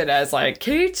phrase it as like,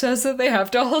 Kate says that they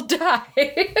have to all die.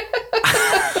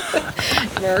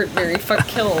 Very fuck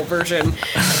kill version.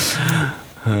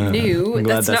 No,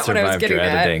 that's not what I was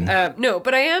getting at. No,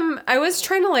 but I was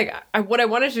trying to like, what I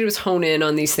wanted to do was hone in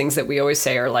on these things that we always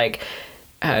say are like,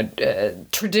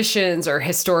 traditions or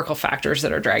historical factors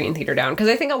that are dragging theater down. Because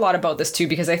I think a lot about this too,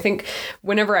 because I think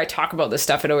whenever I talk about this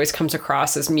stuff, it always comes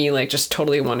across as me like just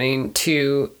totally wanting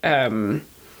to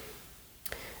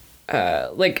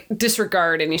like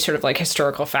disregard any sort of like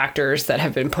historical factors that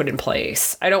have been put in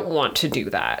place. I don't want to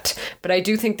do that, but I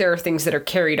do think there are things that are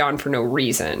carried on for no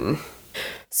reason.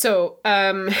 So,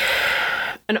 an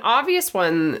obvious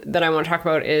one that I want to talk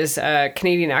about is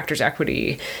Canadian Actors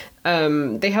Equity.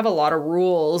 They have a lot of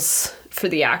rules for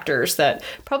the actors that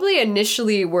probably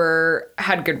initially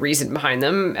had good reason behind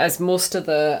them, as most of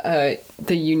the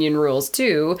union rules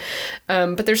do.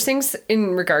 But there's things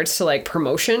in regards to like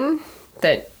promotion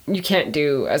that you can't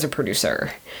do as a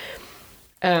producer.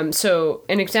 So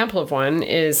an example of one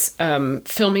is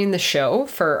filming the show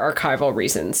for archival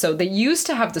reasons. So they used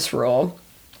to have this rule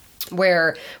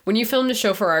where when you filmed a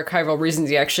show for archival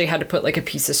reasons, you actually had to put like a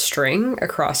piece of string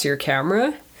across your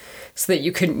camera so that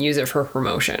you couldn't use it for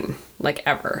promotion, like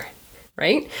ever,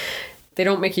 right? They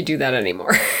don't make you do that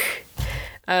anymore.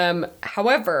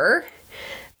 However,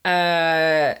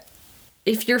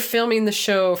 if you're filming the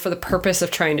show for the purpose of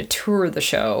trying to tour the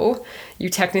show, you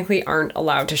technically aren't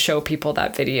allowed to show people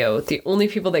that video. The only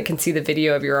people that can see the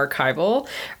video of your archival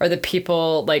are the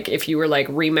people, like if you were like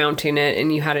remounting it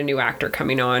and you had a new actor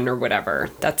coming on or whatever.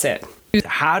 That's it.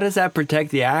 How does that protect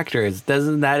the actors?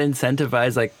 Doesn't that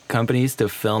incentivize like companies to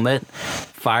film it,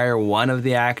 fire one of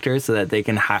the actors so that they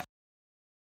can They're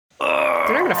not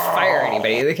going to fire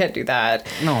anybody. They can't do that.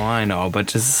 No, I know, but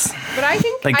just... But I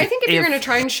think if you're going to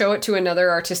try and show it to another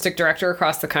artistic director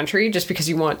across the country just because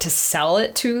you want to sell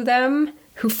it to them,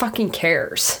 who fucking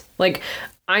cares? Like,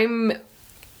 I'm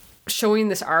showing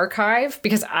this archive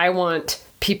because I want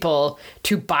people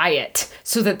to buy it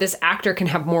so that this actor can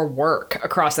have more work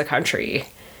across the country.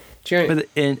 Do you know what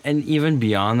I mean? And even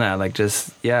beyond that, like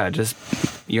just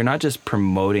you're not just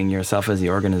promoting yourself as the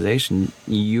organization.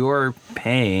 You're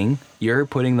putting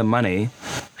the money,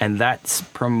 and that's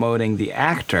promoting the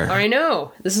actor. I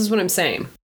know. This is what I'm saying.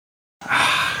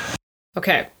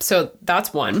 Okay, so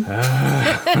that's one.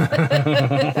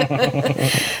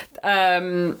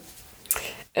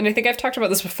 And I think I've talked about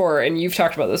this before, and you've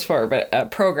talked about this before,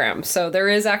 but programs. So there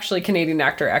is actually Canadian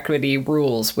actor equity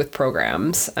rules with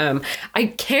programs.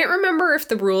 I can't remember if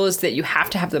the rule is that you have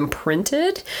to have them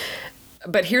printed,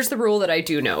 but here's the rule that I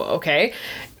do know, okay?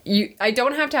 I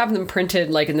don't have to have them printed,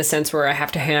 like in the sense where I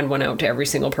have to hand one out to every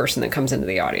single person that comes into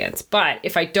the audience. But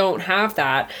if I don't have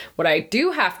that, what I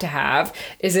do have to have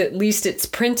is at least it's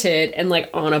printed and like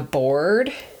on a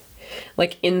board,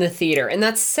 like in the theater. And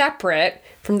that's separate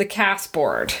from the cast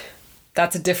board.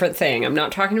 That's a different thing. I'm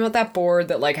not talking about that board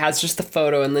that like has just the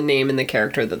photo and the name and the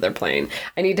character that they're playing.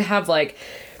 I need to have like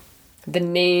the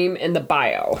name and the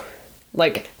bio,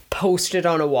 like posted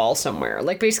on a wall somewhere,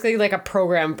 like basically like a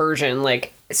program version,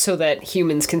 like so that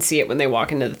humans can see it when they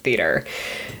walk into the theater.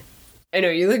 I know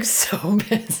you look so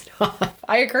pissed off.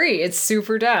 I agree. It's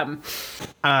super dumb.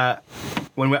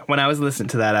 When I was listening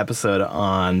to that episode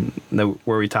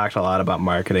where we talked a lot about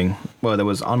marketing, well, that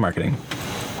was on marketing.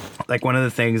 Like one of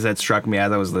the things that struck me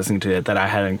as I was listening to it that I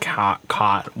hadn't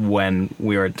caught when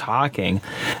we were talking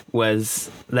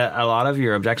was that a lot of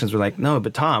your objections were like, no,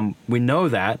 but Tom, we know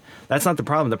that. That's not the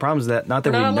problem. The problem is that not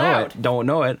that we don't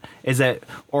know it, is that,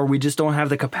 or we just don't have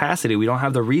the capacity. We don't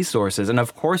have the resources. And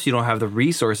of course you don't have the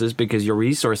resources because your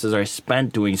resources are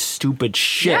spent doing stupid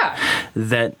shit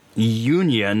that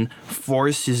union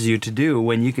forces you to do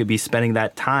when you could be spending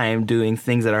that time doing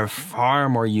things that are far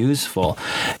more useful.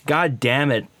 God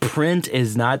damn it. Print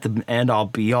is not the end all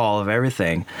be all of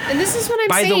everything. And this is what I'm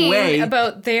saying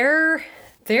about their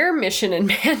mission and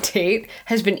mandate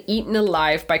has been eaten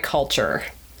alive by culture.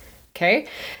 Okay?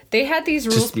 They had these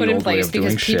rules put in place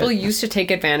because people used to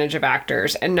take advantage of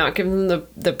actors and not give them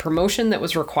the promotion that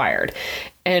was required.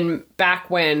 And back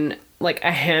when like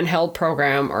a handheld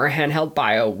program or a handheld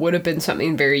bio would have been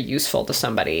something very useful to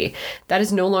somebody, that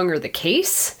is no longer the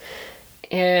case.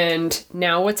 And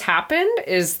now what's happened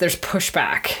is there's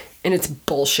pushback and it's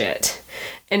bullshit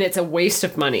and it's a waste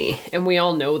of money. And we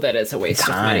all know that it's a waste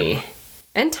of money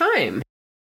and time.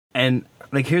 And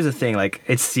like, here's the thing, like,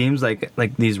 it seems like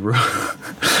these rules,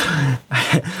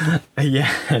 yeah,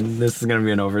 and this is going to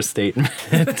be an overstatement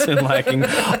and lacking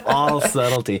all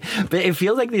subtlety, but it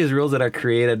feels like these rules that are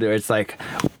created, it's like,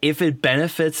 if it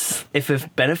benefits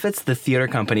the theater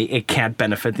company, it can't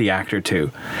benefit the actor too.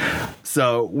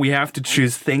 So we have to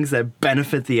choose things that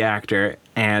benefit the actor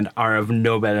and are of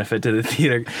no benefit to the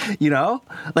theater,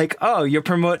 like, oh, you're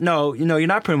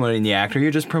not promoting the actor,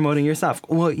 you're just promoting yourself.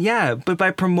 Well, yeah, but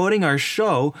by promoting our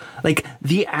show, like,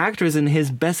 the actor is in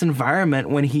his best environment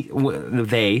when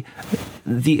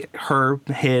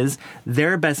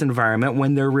their best environment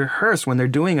when they're rehearsed, when they're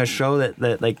doing a show that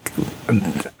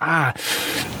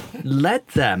let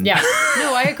them. Yeah,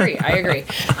 no, I agree. And I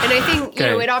think,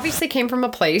 it obviously came from a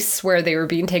place where they were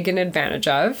being taken advantage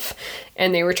of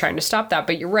and they were trying to stop that.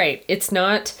 But you're right. It's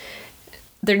not,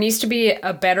 there needs to be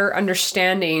a better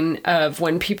understanding of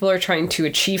when people are trying to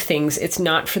achieve things, it's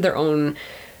not for their own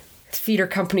theater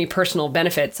company personal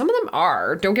benefit. Some of them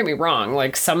are, don't get me wrong,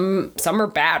 like some are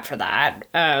bad for that.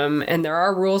 And there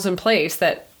are rules in place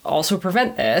that also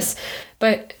prevent this.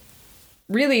 But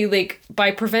really, like, by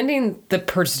preventing the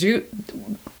producer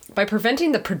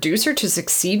to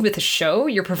succeed with a show,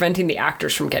 you're preventing the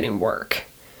actors from getting work,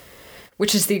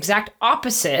 which is the exact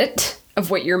opposite of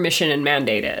what your mission and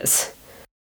mandate is.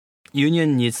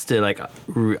 Union needs to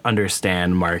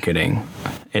understand marketing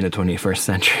in the 21st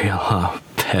century a lot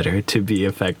better to be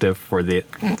effective for the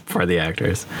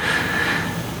actors.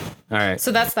 All right.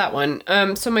 So that's that one.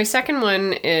 So my second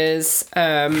one is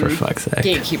for fuck's sake,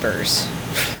 gatekeepers.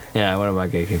 Yeah, what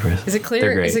about gatekeepers? Is it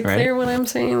clear? Great, is it clear what I'm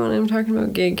saying when I'm talking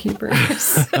about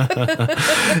gatekeepers?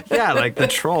 Yeah, like the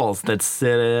trolls that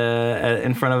sit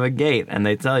in front of a gate and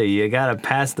they tell you gotta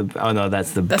pass the. Oh no,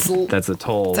 that's a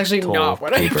toll. It's actually toll not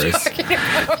what keepers. I'm talking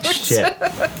about. Shit.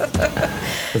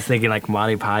 I was thinking like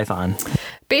Monty Python.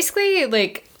 Basically,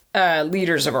 like.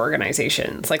 Leaders of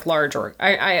organizations, like large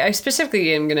I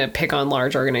specifically am gonna pick on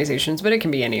large organizations, but it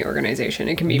can be any organization.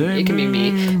 It can be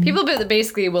me. People that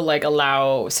basically will like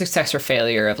allow success or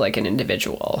failure of like an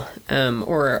individual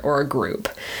or a group.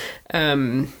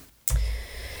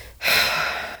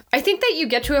 I think that you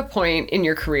get to a point in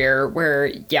your career where,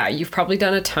 yeah, you've probably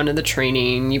done a ton of the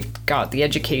training, you've got the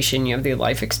education, you have the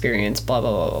life experience, blah,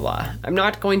 blah, blah, blah, blah. I'm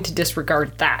not going to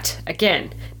disregard that.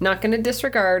 Again, not going to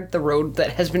disregard the road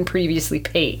that has been previously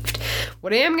paved.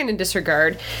 What I am going to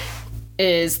disregard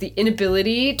is the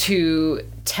inability to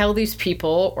tell these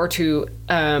people or to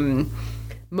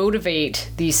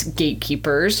motivate these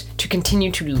gatekeepers to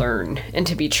continue to learn and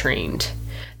to be trained.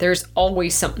 There's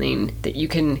always something that you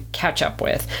can catch up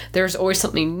with. There's always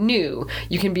something new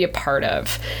you can be a part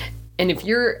of. And if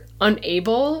you're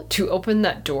unable to open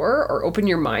that door or open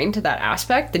your mind to that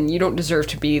aspect, then you don't deserve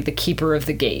to be the keeper of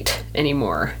the gate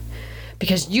anymore.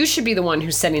 Because you should be the one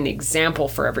who's setting the example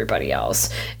for everybody else.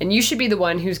 And you should be the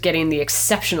one who's getting the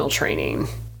exceptional training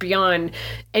beyond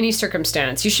any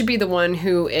circumstance. You should be the one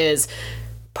who is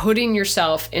putting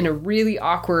yourself in a really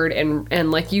awkward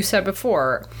and like you said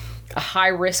before, a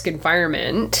high-risk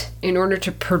environment in order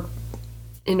to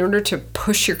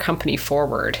push your company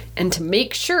forward and to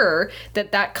make sure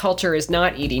that that culture is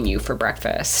not eating you for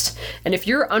breakfast. And if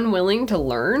you're unwilling to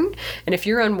learn, and if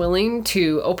you're unwilling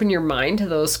to open your mind to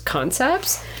those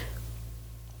concepts,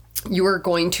 you are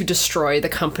going to destroy the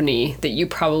company that you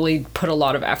probably put a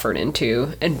lot of effort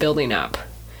into and building up.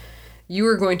 You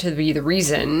are going to be the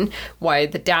reason why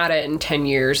the data in 10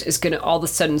 years is going to all of a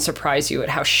sudden surprise you at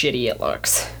how shitty it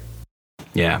looks.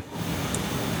 Yeah.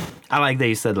 I like that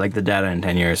you said like the data in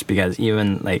 10 years because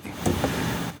even like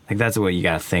that's what you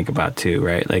got to think about too,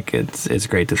 right? Like it's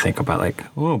great to think about like,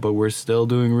 oh, but we're still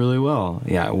doing really well.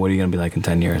 Yeah. What are you going to be like in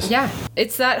 10 years? Yeah.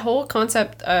 It's that whole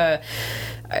concept. I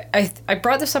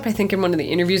brought this up, I think, in one of the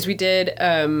interviews we did,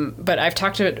 but I've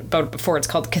talked about it before. It's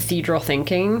called cathedral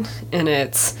thinking, and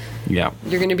it's you're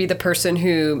going to be the person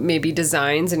who maybe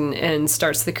designs and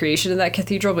starts the creation of that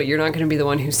cathedral, but you're not going to be the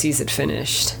one who sees it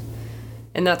finished.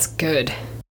 And that's good.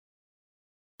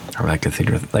 I like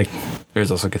cathedral. Like,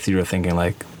 there's also cathedral thinking,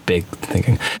 like big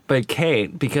thinking. But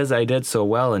Kate, because I did so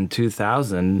well in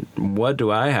 2000, what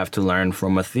do I have to learn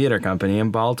from a theater company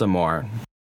in Baltimore?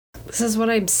 This is what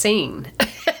I'm saying.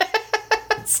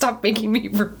 Stop making me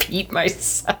repeat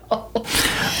myself.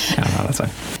 Yeah, no, that's fine.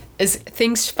 Is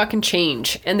things fucking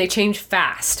change, and they change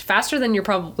faster than you're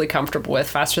probably comfortable with,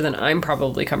 faster than I'm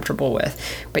probably comfortable with.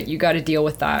 But you got to deal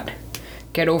with that.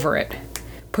 Get over it.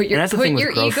 Put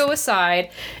your ego aside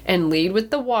and lead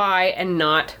with the why and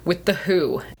not with the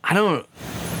who.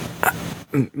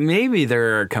 Maybe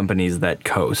there are companies that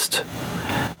coast.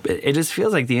 It just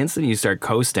feels like the instant you start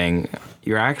coasting,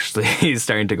 you're actually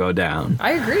starting to go down.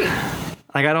 I agree.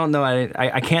 Like, I don't know.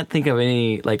 I can't think of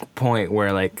any like point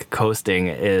where like coasting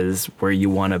is where you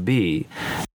want to be.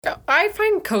 I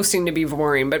find coasting to be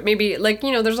boring, but maybe like,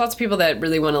 you know, there's lots of people that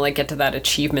really want to like get to that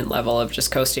achievement level of just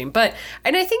coasting.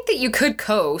 And I think that you could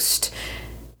coast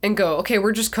and go, okay,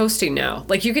 we're just coasting now.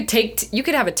 Like you could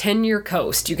have a 10-year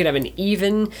coast. You could have an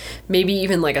even, maybe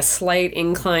even like a slight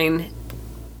incline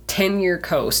 10-year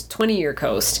coast, 20-year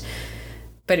coast.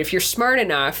 But if you're smart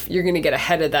enough, you're going to get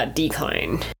ahead of that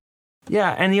decline.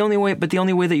 Yeah, and the only way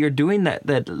that you're doing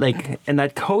that like, and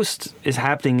that coast is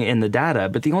happening in the data,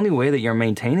 but the only way that you're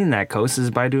maintaining that coast is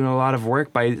by doing a lot of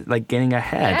work, by like getting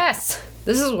ahead. Yes,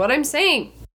 this is what I'm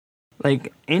saying.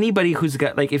 Like anybody who's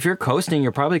got, like, if you're coasting,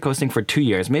 you're probably coasting for 2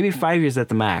 years, maybe 5 years at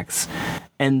the max.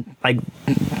 And like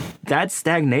that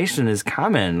stagnation is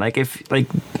common. Like if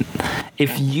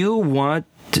you want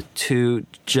to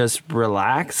just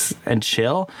relax and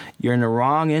chill, you're in the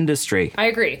wrong industry. I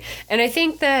agree. And I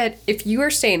think that if you are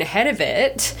staying ahead of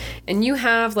it and you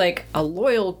have like a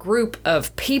loyal group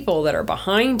of people that are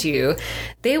behind you,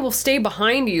 they will stay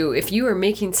behind you if you are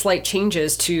making slight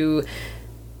changes to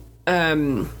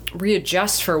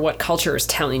readjust for what culture is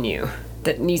telling you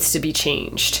that needs to be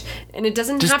changed. And it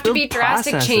doesn't have to be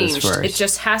drastic change. It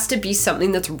just has to be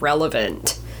something that's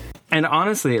relevant. And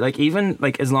honestly, like even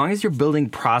like as long as you're building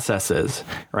processes,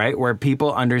 right, where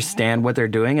people understand what they're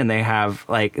doing and they have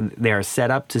like they are set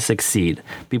up to succeed.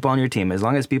 People on your team, as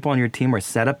long as people on your team are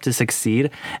set up to succeed,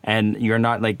 and you're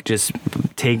not like just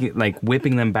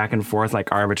whipping them back and forth like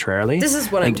arbitrarily. This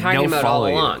is what I'm talking about all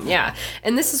along. Yeah,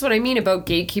 and this is what I mean about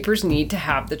gatekeepers need to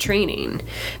have the training,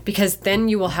 because then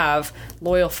you will have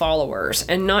loyal followers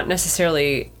and not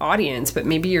necessarily audience, but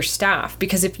maybe your staff.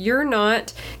 Because if you're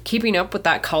not keeping up with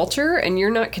that culture, and you're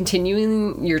not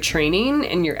continuing your training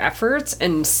and your efforts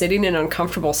and sitting in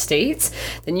uncomfortable states,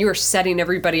 then you are setting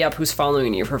everybody up who's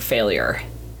following you for failure.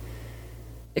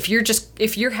 If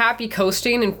you're happy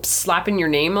coasting and slapping your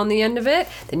name on the end of it,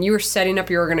 then you are setting up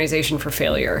your organization for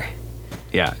failure.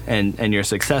 Yeah, and your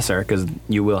successor, because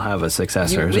you will have a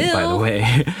successor, by the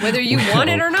way. Whether you want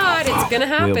it or not, it's going to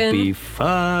happen. Will be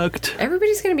fucked.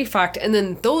 Everybody's going to be fucked. And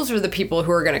then those are the people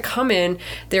who are going to come in.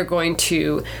 They're going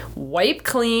to wipe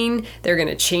clean. They're going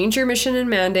to change your mission and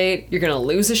mandate. You're going to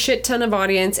lose a shit ton of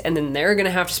audience. And then they're going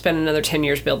to have to spend another 10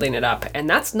 years building it up. And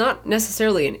that's not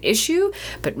necessarily an issue.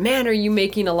 But man, are you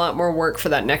making a lot more work for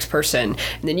that next person.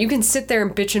 And then you can sit there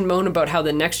and bitch and moan about how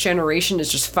the next generation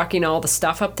is just fucking all the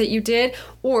stuff up that you did.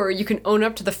 Or you can own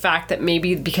up to the fact that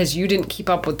maybe because you didn't keep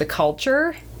up with the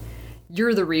culture,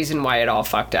 you're the reason why it all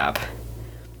fucked up.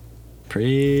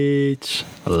 Preach.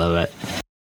 I love it.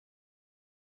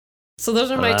 So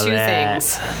those are my two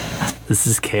things. This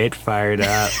is Kate fired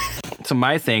up. So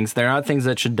my things, they're not things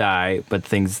that should die, but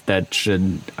things that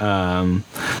should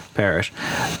perish.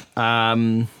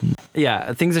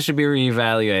 Yeah, things that should be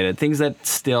reevaluated, things that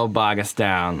still bog us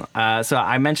down. So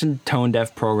I mentioned tone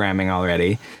deaf programming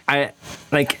already.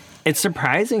 It's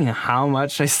surprising how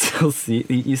much I still see.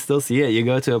 You still see it. You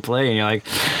go to a play and you're like,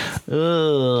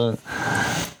 oh,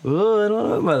 I don't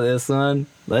know about this one.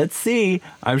 Let's see.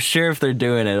 I'm sure if they're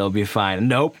doing it, it'll be fine.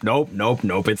 Nope,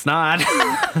 it's not.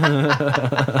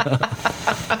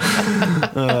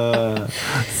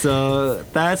 So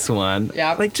that's one.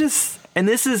 Yeah. And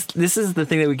this is the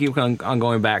thing that we keep on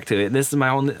going back to. This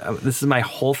is my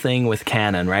whole thing with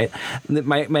canon, right?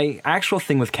 My actual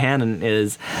thing with canon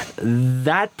is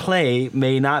that play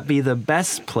may not be the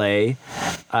best play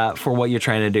for what you're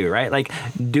trying to do, right? Like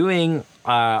doing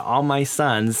All My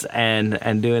Sons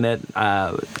and doing it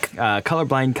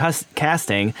colorblind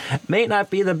casting may not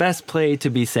be the best play to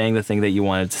be saying the thing that you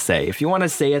wanted to say. If you want to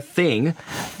say a thing,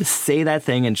 say that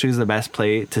thing and choose the best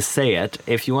play to say it.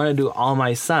 If you want to do All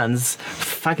My Sons,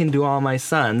 fucking do All My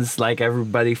Sons like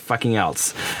everybody fucking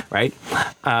else, right?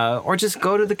 Or just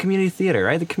go to the community theater,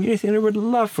 right? The community theater would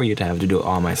love for you to have to do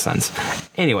All My Sons.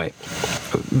 Anyway,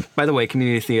 by the way,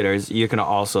 community theaters, you can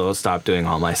also stop doing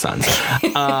All My Sons.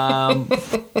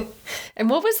 And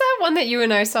what was that one that you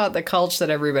and I saw at the Culture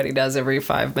that everybody does every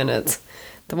 5 minutes?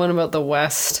 The one about the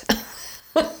West.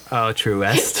 Oh, True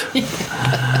West.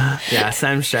 Yeah,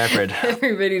 Sam Shepard.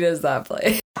 Everybody does that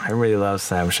play. I really love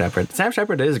Sam Shepard. Sam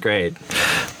Shepard is great,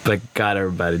 but God,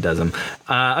 everybody does him.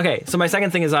 Okay, so my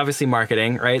second thing is obviously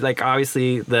marketing, right? Like,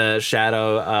 obviously, the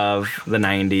shadow of the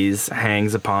 90s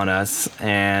hangs upon us,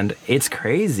 and it's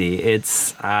crazy.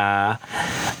 It's sad.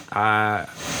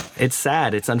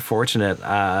 It's unfortunate.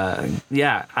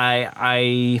 Yeah,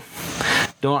 I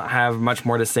don't have much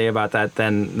more to say about that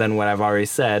than what I've already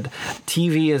said.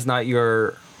 TV is not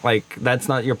your... that's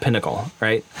not your pinnacle,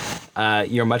 right?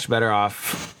 You're much better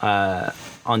off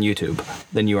on YouTube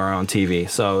than you are on TV.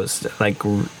 So,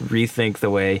 rethink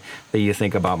the way that you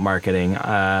think about marketing.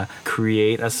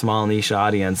 Create a small niche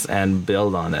audience and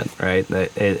build on it, right?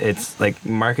 It's like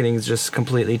marketing's just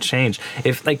completely changed.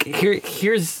 If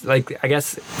here's I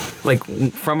guess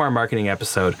from our marketing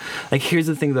episode, here's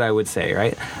the thing that I would say,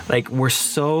 right? We're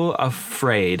so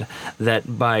afraid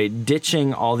that by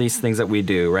ditching all these things that we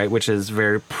do, right, which is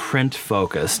very print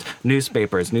focused,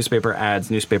 newspapers, newspaper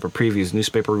ads, newspaper previews,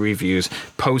 newspaper reviews,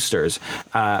 posters,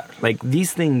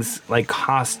 these things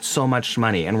cost so much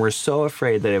money, and we're so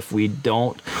afraid that if we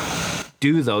don't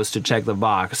do those to check the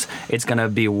box, it's going to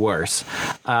be worse.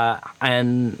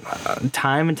 And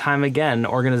time and time again,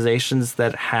 organizations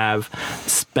that have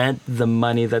spent the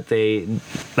money that they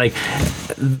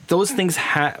those things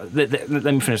let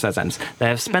me finish that sentence. They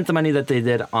have spent the money that they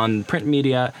did on print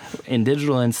media in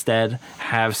digital instead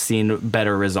have seen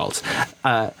better results.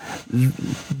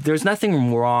 There's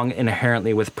nothing wrong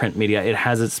inherently with print media. It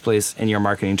has its place in your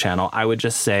marketing channel. I would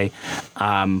just say,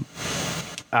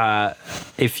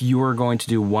 if you are going to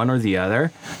do one or the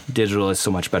other, digital is so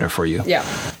much better for you. Yeah.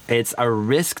 It's a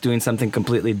risk doing something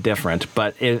completely different,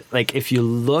 but if you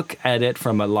look at it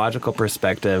from a logical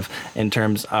perspective in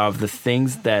terms of the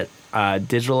things that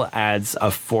digital ads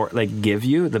give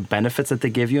you, the benefits that they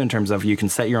give you in terms of you can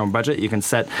set your own budget, you can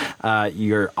set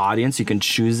your audience, you can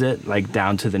choose it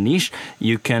down to the niche,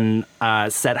 you can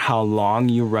set how long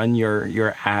you run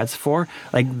your ads for,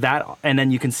 that, and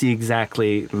then you can see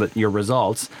exactly your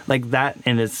results. That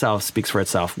in itself speaks for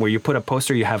itself. Where you put a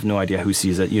poster, you have no idea who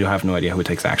sees it, you have no idea who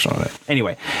takes action on it.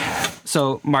 Anyway,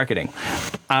 so marketing.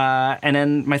 And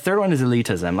then my third one is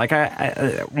elitism.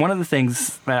 One of the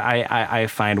things that I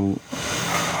find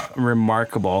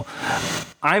remarkable,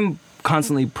 I'm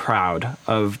constantly proud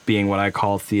of being what I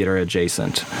call theater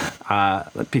adjacent.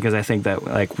 because I think that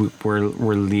like we're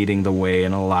leading the way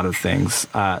in a lot of things.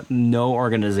 No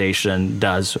organization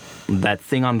does that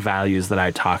thing on values that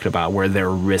I talked about, where they're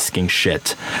risking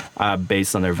shit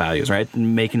based on their values, right?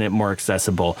 Making it more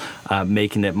accessible,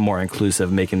 making it more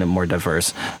inclusive, making it more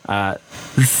diverse.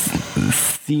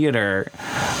 Theater,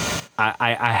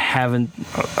 I haven't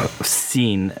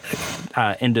seen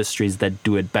industries that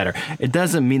do it better. It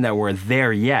doesn't mean that we're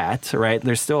there yet, right?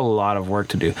 There's still a lot of work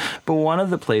to do. But one of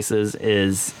the places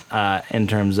is in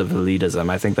terms of elitism.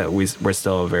 I think that we're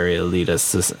still a very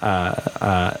elitist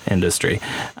industry.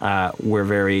 We're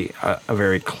a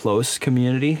very close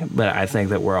community, but I think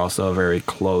that we're also a very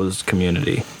closed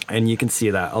community. And you can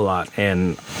see that a lot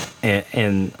in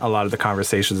a lot of the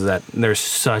conversations that they're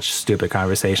such stupid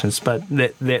conversations, but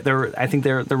I think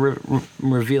they're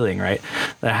revealing, right?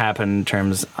 That happen in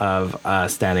terms of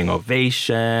standing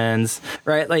ovations,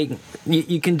 right? Like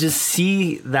you can just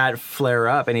see that flare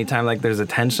up anytime like there's a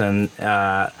tension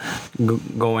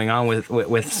going on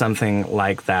with something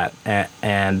like that,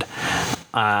 and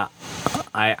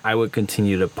I would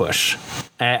continue to push.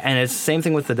 And it's the same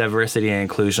thing with the diversity and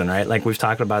inclusion, right? Like we've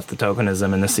talked about the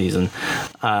tokenism in the season.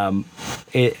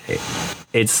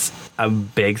 It's a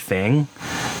big thing.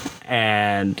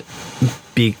 And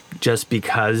just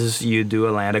because you do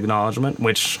a land acknowledgement,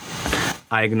 which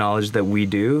I acknowledge that we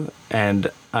do, and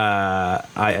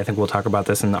I think we'll talk about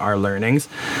this in our learnings,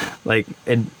 like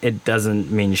it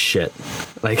doesn't mean shit.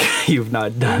 Like you've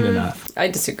not done enough. I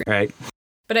disagree. Right?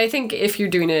 But I think if you're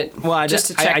doing it just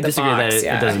to check I the disagree box,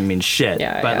 that it doesn't mean shit.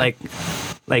 Yeah, but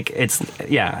like it's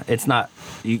not,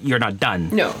 you're not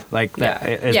done. No. Like that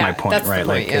is my point, that's right? The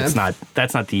point, like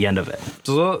that's not the end of it.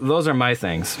 So those are my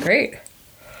things. Great.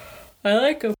 I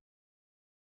like them.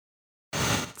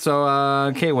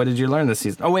 So, Kate, what did you learn this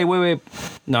season? Oh, wait.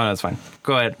 No, it's fine.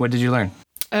 Go ahead. What did you learn?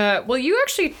 Well, you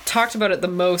actually talked about it the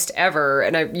most ever,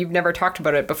 and you've never talked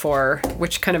about it before,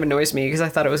 which kind of annoys me because I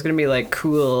thought it was going to be like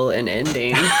cool and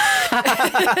ending.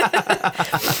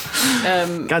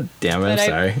 God damn it! I'm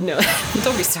sorry. No,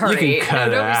 don't be sorry. You can cut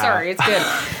don't it be sorry. It's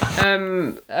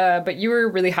good. But you were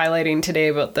really highlighting today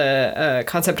about the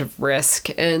concept of risk,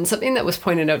 and something that was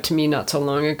pointed out to me not so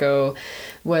long ago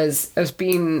was, as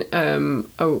being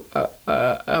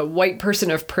a white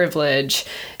person of privilege,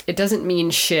 it doesn't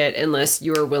mean shit unless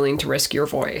you're willing to risk your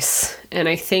voice. And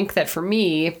I think that for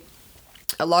me,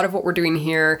 a lot of what we're doing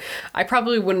here, I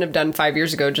probably wouldn't have done 5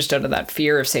 years ago just out of that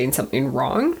fear of saying something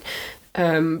wrong.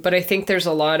 But I think there's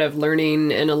a lot of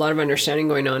learning and a lot of understanding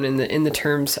going on in the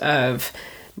terms of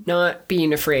not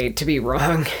being afraid to be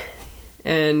wrong.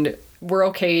 And we're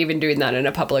okay even doing that in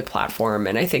a public platform.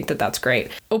 And I think that that's great.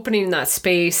 Opening that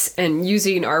space and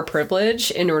using our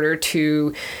privilege in order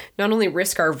to not only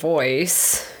risk our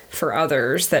voice for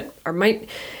others that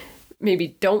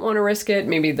maybe don't want to risk it.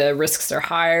 Maybe the risks are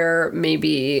higher.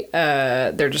 Maybe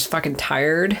they're just fucking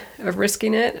tired of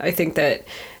risking it. I think that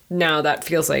now that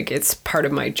feels like it's part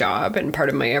of my job and part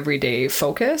of my everyday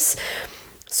focus.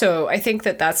 So I think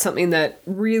that that's something that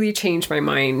really changed my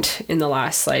mind in the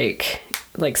last like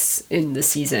in the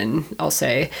season, I'll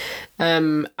say.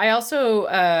 I also,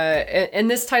 and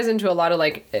this ties into a lot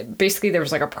of basically there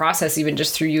was like a process even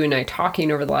just through you and I talking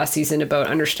over the last season about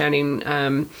understanding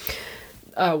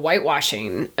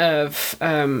whitewashing of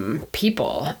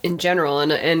people in general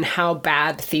and how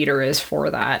bad theater is for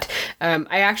that.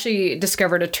 I actually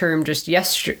discovered a term just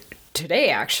today,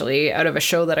 actually, out of a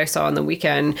show that I saw on the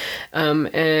weekend.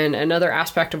 And another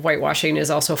aspect of whitewashing is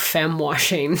also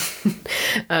femme-washing.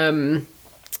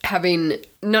 Having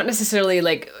not necessarily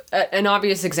like an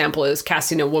obvious example is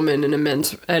casting a woman in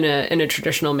a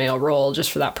traditional male role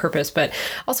just for that purpose, but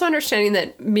also understanding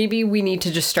that maybe we need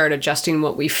to just start adjusting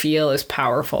what we feel is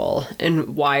powerful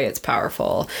and why it's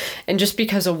powerful. And just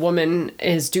because a woman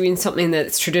is doing something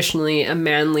that's traditionally a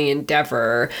manly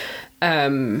endeavor,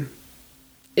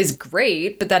 is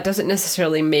great, but that doesn't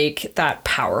necessarily make that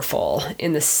powerful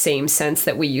in the same sense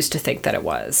that we used to think that it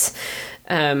was.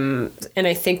 And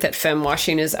I think that femme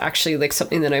washing is actually like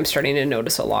something that I'm starting to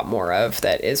notice a lot more of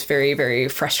that is very, very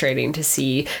frustrating to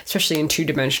see, especially in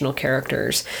two-dimensional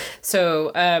characters.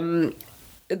 So,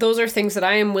 those are things that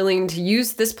I am willing to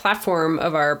use this platform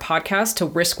of our podcast to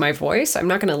risk my voice. I'm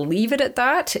not going to leave it at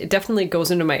that. It definitely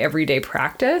goes into my everyday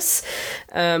practice.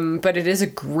 But it is a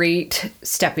great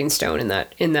stepping stone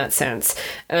in that sense.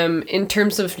 In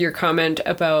terms of your comment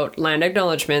about land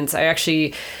acknowledgements,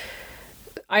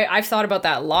 I've thought about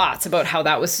that lots, about how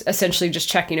that was essentially just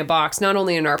checking a box, not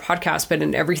only in our podcast, but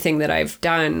in everything that I've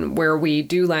done where we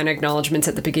do land acknowledgements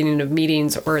at the beginning of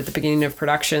meetings or at the beginning of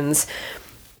productions.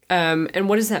 And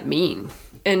what does that mean?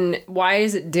 And why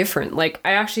is it different? Like,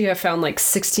 I actually have found like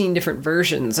 16 different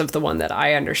versions of the one that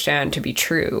I understand to be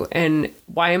true. And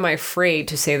why am I afraid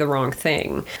to say the wrong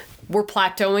thing? We're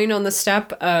plateauing on the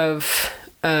step of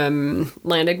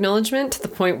land acknowledgement to the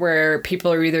point where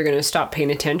people are either going to stop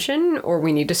paying attention, or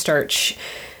we need to start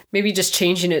maybe just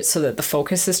changing it so that the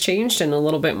focus has changed and a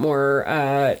little bit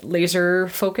more laser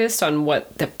focused on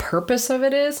what the purpose of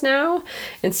it is now,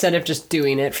 instead of just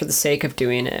doing it for the sake of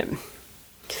doing it.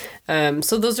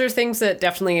 So those are things that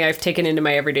definitely I've taken into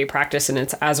my everyday practice, and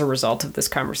it's as a result of this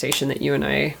conversation that you and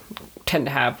I tend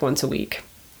to have once a week.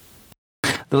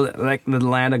 The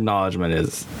land acknowledgement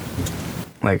is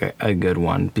like a good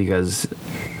one, because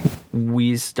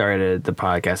we started the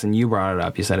podcast and you brought it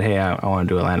up. You said, hey, I want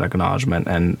to do a land acknowledgement,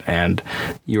 and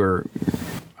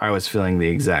I was feeling the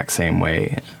exact same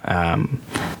way. And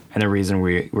the reason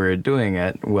we were doing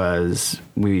it was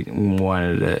we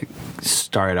wanted to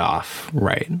start off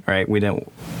right. We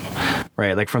didn't,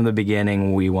 right? Like from the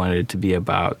beginning, we wanted it to be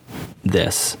about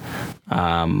this.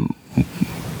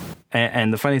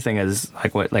 And the funny thing is,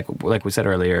 like we said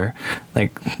earlier,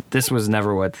 like this was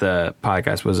never what the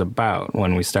podcast was about.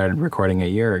 When we started recording a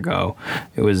year ago,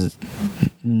 it was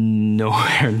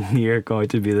nowhere near going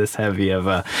to be this heavy of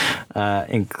a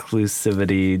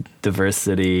inclusivity,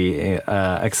 diversity,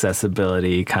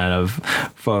 accessibility kind of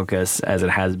focus as it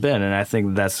has been. And I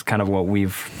think that's kind of what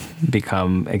we've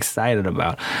become excited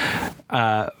about.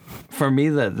 For me,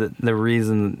 the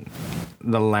reason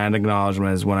the land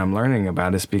acknowledgement is what I'm learning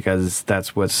about is because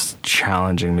that's what's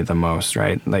challenging me the most,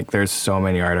 right? Like there's so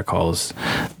many articles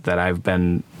that I've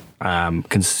been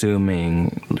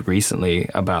consuming recently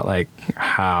about like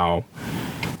how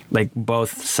like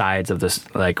both sides of this,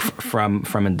 like from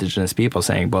Indigenous people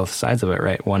saying both sides of it,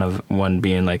 right? One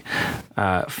being like,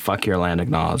 fuck your land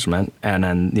acknowledgement, and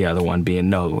then the other one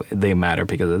being, no, they matter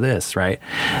because of this, right?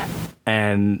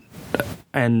 And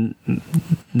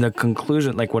the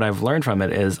conclusion, like what I've learned from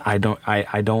it is I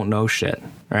don't know shit,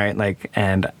 right? Like,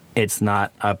 and it's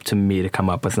not up to me to come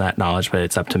up with that knowledge, but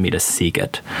it's up to me to seek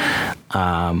it.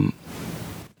 And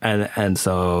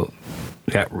so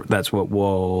yeah, that's what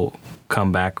we'll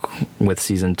come back with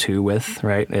season 2 with,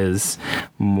 right, is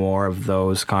more of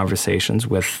those conversations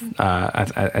with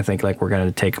I think like we're going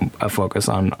to take a focus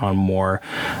on more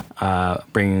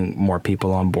bringing more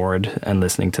people on board and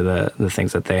listening to the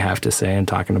things that they have to say and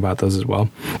talking about those as well.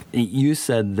 You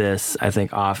said this, I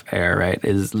think off air, right,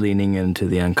 is leaning into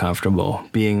the uncomfortable,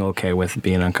 being okay with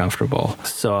being uncomfortable.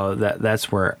 So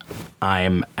that's where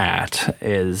I'm at,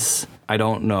 is I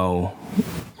don't know,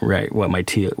 right, what my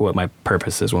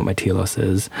purpose is, what my telos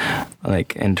is,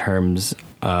 like in terms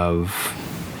of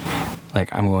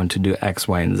like I'm going to do X,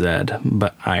 Y, and Z,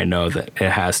 but I know that it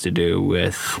has to do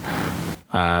with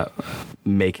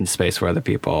making space for other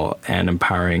people and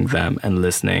empowering them and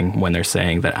listening when they're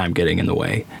saying that I'm getting in the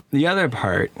way. The other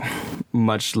part,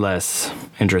 much less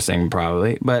interesting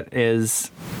probably, but is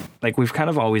like we've kind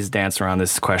of always danced around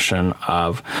this question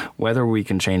of whether we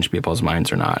can change people's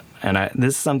minds or not. And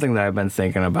this is something that I've been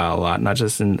thinking about a lot, not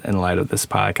just in light of this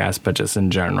podcast, but just in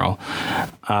general.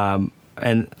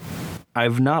 And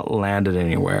I've not landed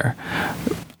anywhere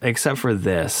except for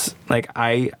this. Like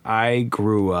I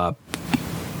grew up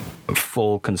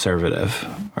full conservative,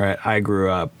 right? I grew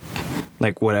up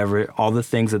like whatever, all the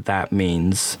things that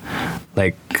means,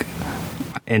 like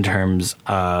in terms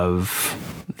of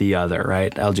the other,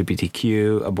 right?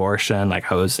 LGBTQ, abortion,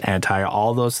 like I was anti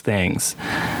all those things.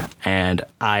 And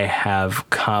I have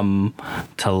come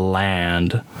to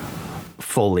land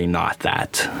fully not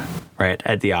that, right?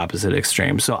 At the opposite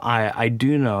extreme. So I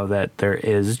do know that there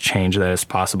is change that is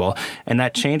possible. And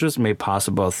that change was made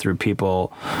possible through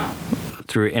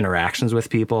interactions with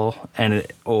people, and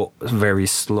very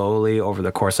slowly over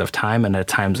the course of time, and at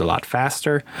times a lot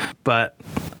faster. But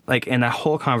like in that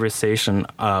whole conversation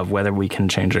of whether we can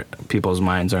change people's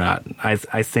minds or not, I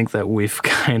think that we've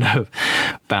kind of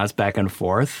bounced back and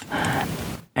forth.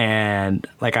 And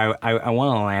like I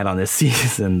want to land on this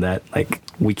season that like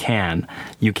you can,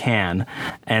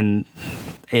 and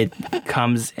it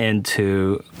comes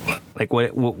into like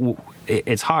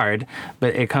it's hard,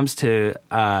 but it comes to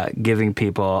giving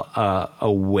people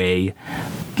a way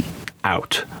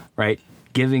out, right?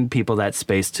 Giving people that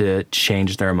space to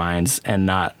change their minds and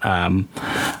not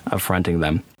affronting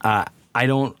them.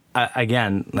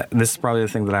 Again, this is probably the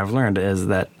thing that I've learned, is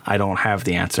that I don't have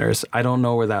the answers. I don't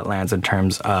know where that lands in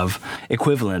terms of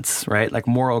equivalence, right? Like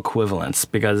moral equivalence,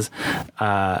 because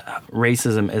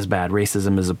racism is bad.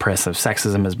 Racism is oppressive.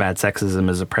 Sexism is bad. Sexism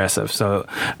is oppressive. So,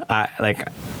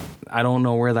 I don't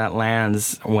know where that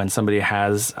lands when somebody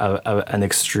has an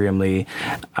extremely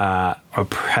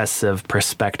oppressive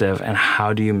perspective, and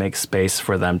how do you make space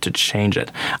for them to change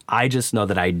it? I just know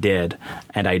that I did,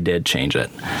 and I did change it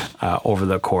over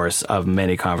the course of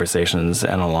many conversations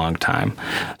and a long time.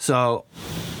 So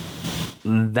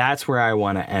that's where I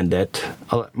want to end it.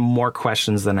 More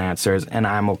questions than answers, and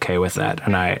I'm okay with that,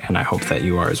 and I hope that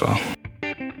you are as well.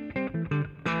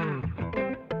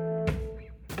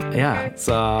 Yeah,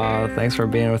 so thanks for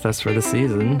being with us for the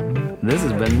season. This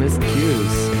has been Miss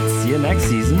Q's. See you next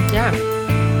season. Yeah.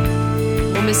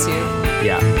 We'll miss you.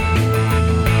 Yeah.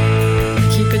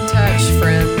 Keep in touch.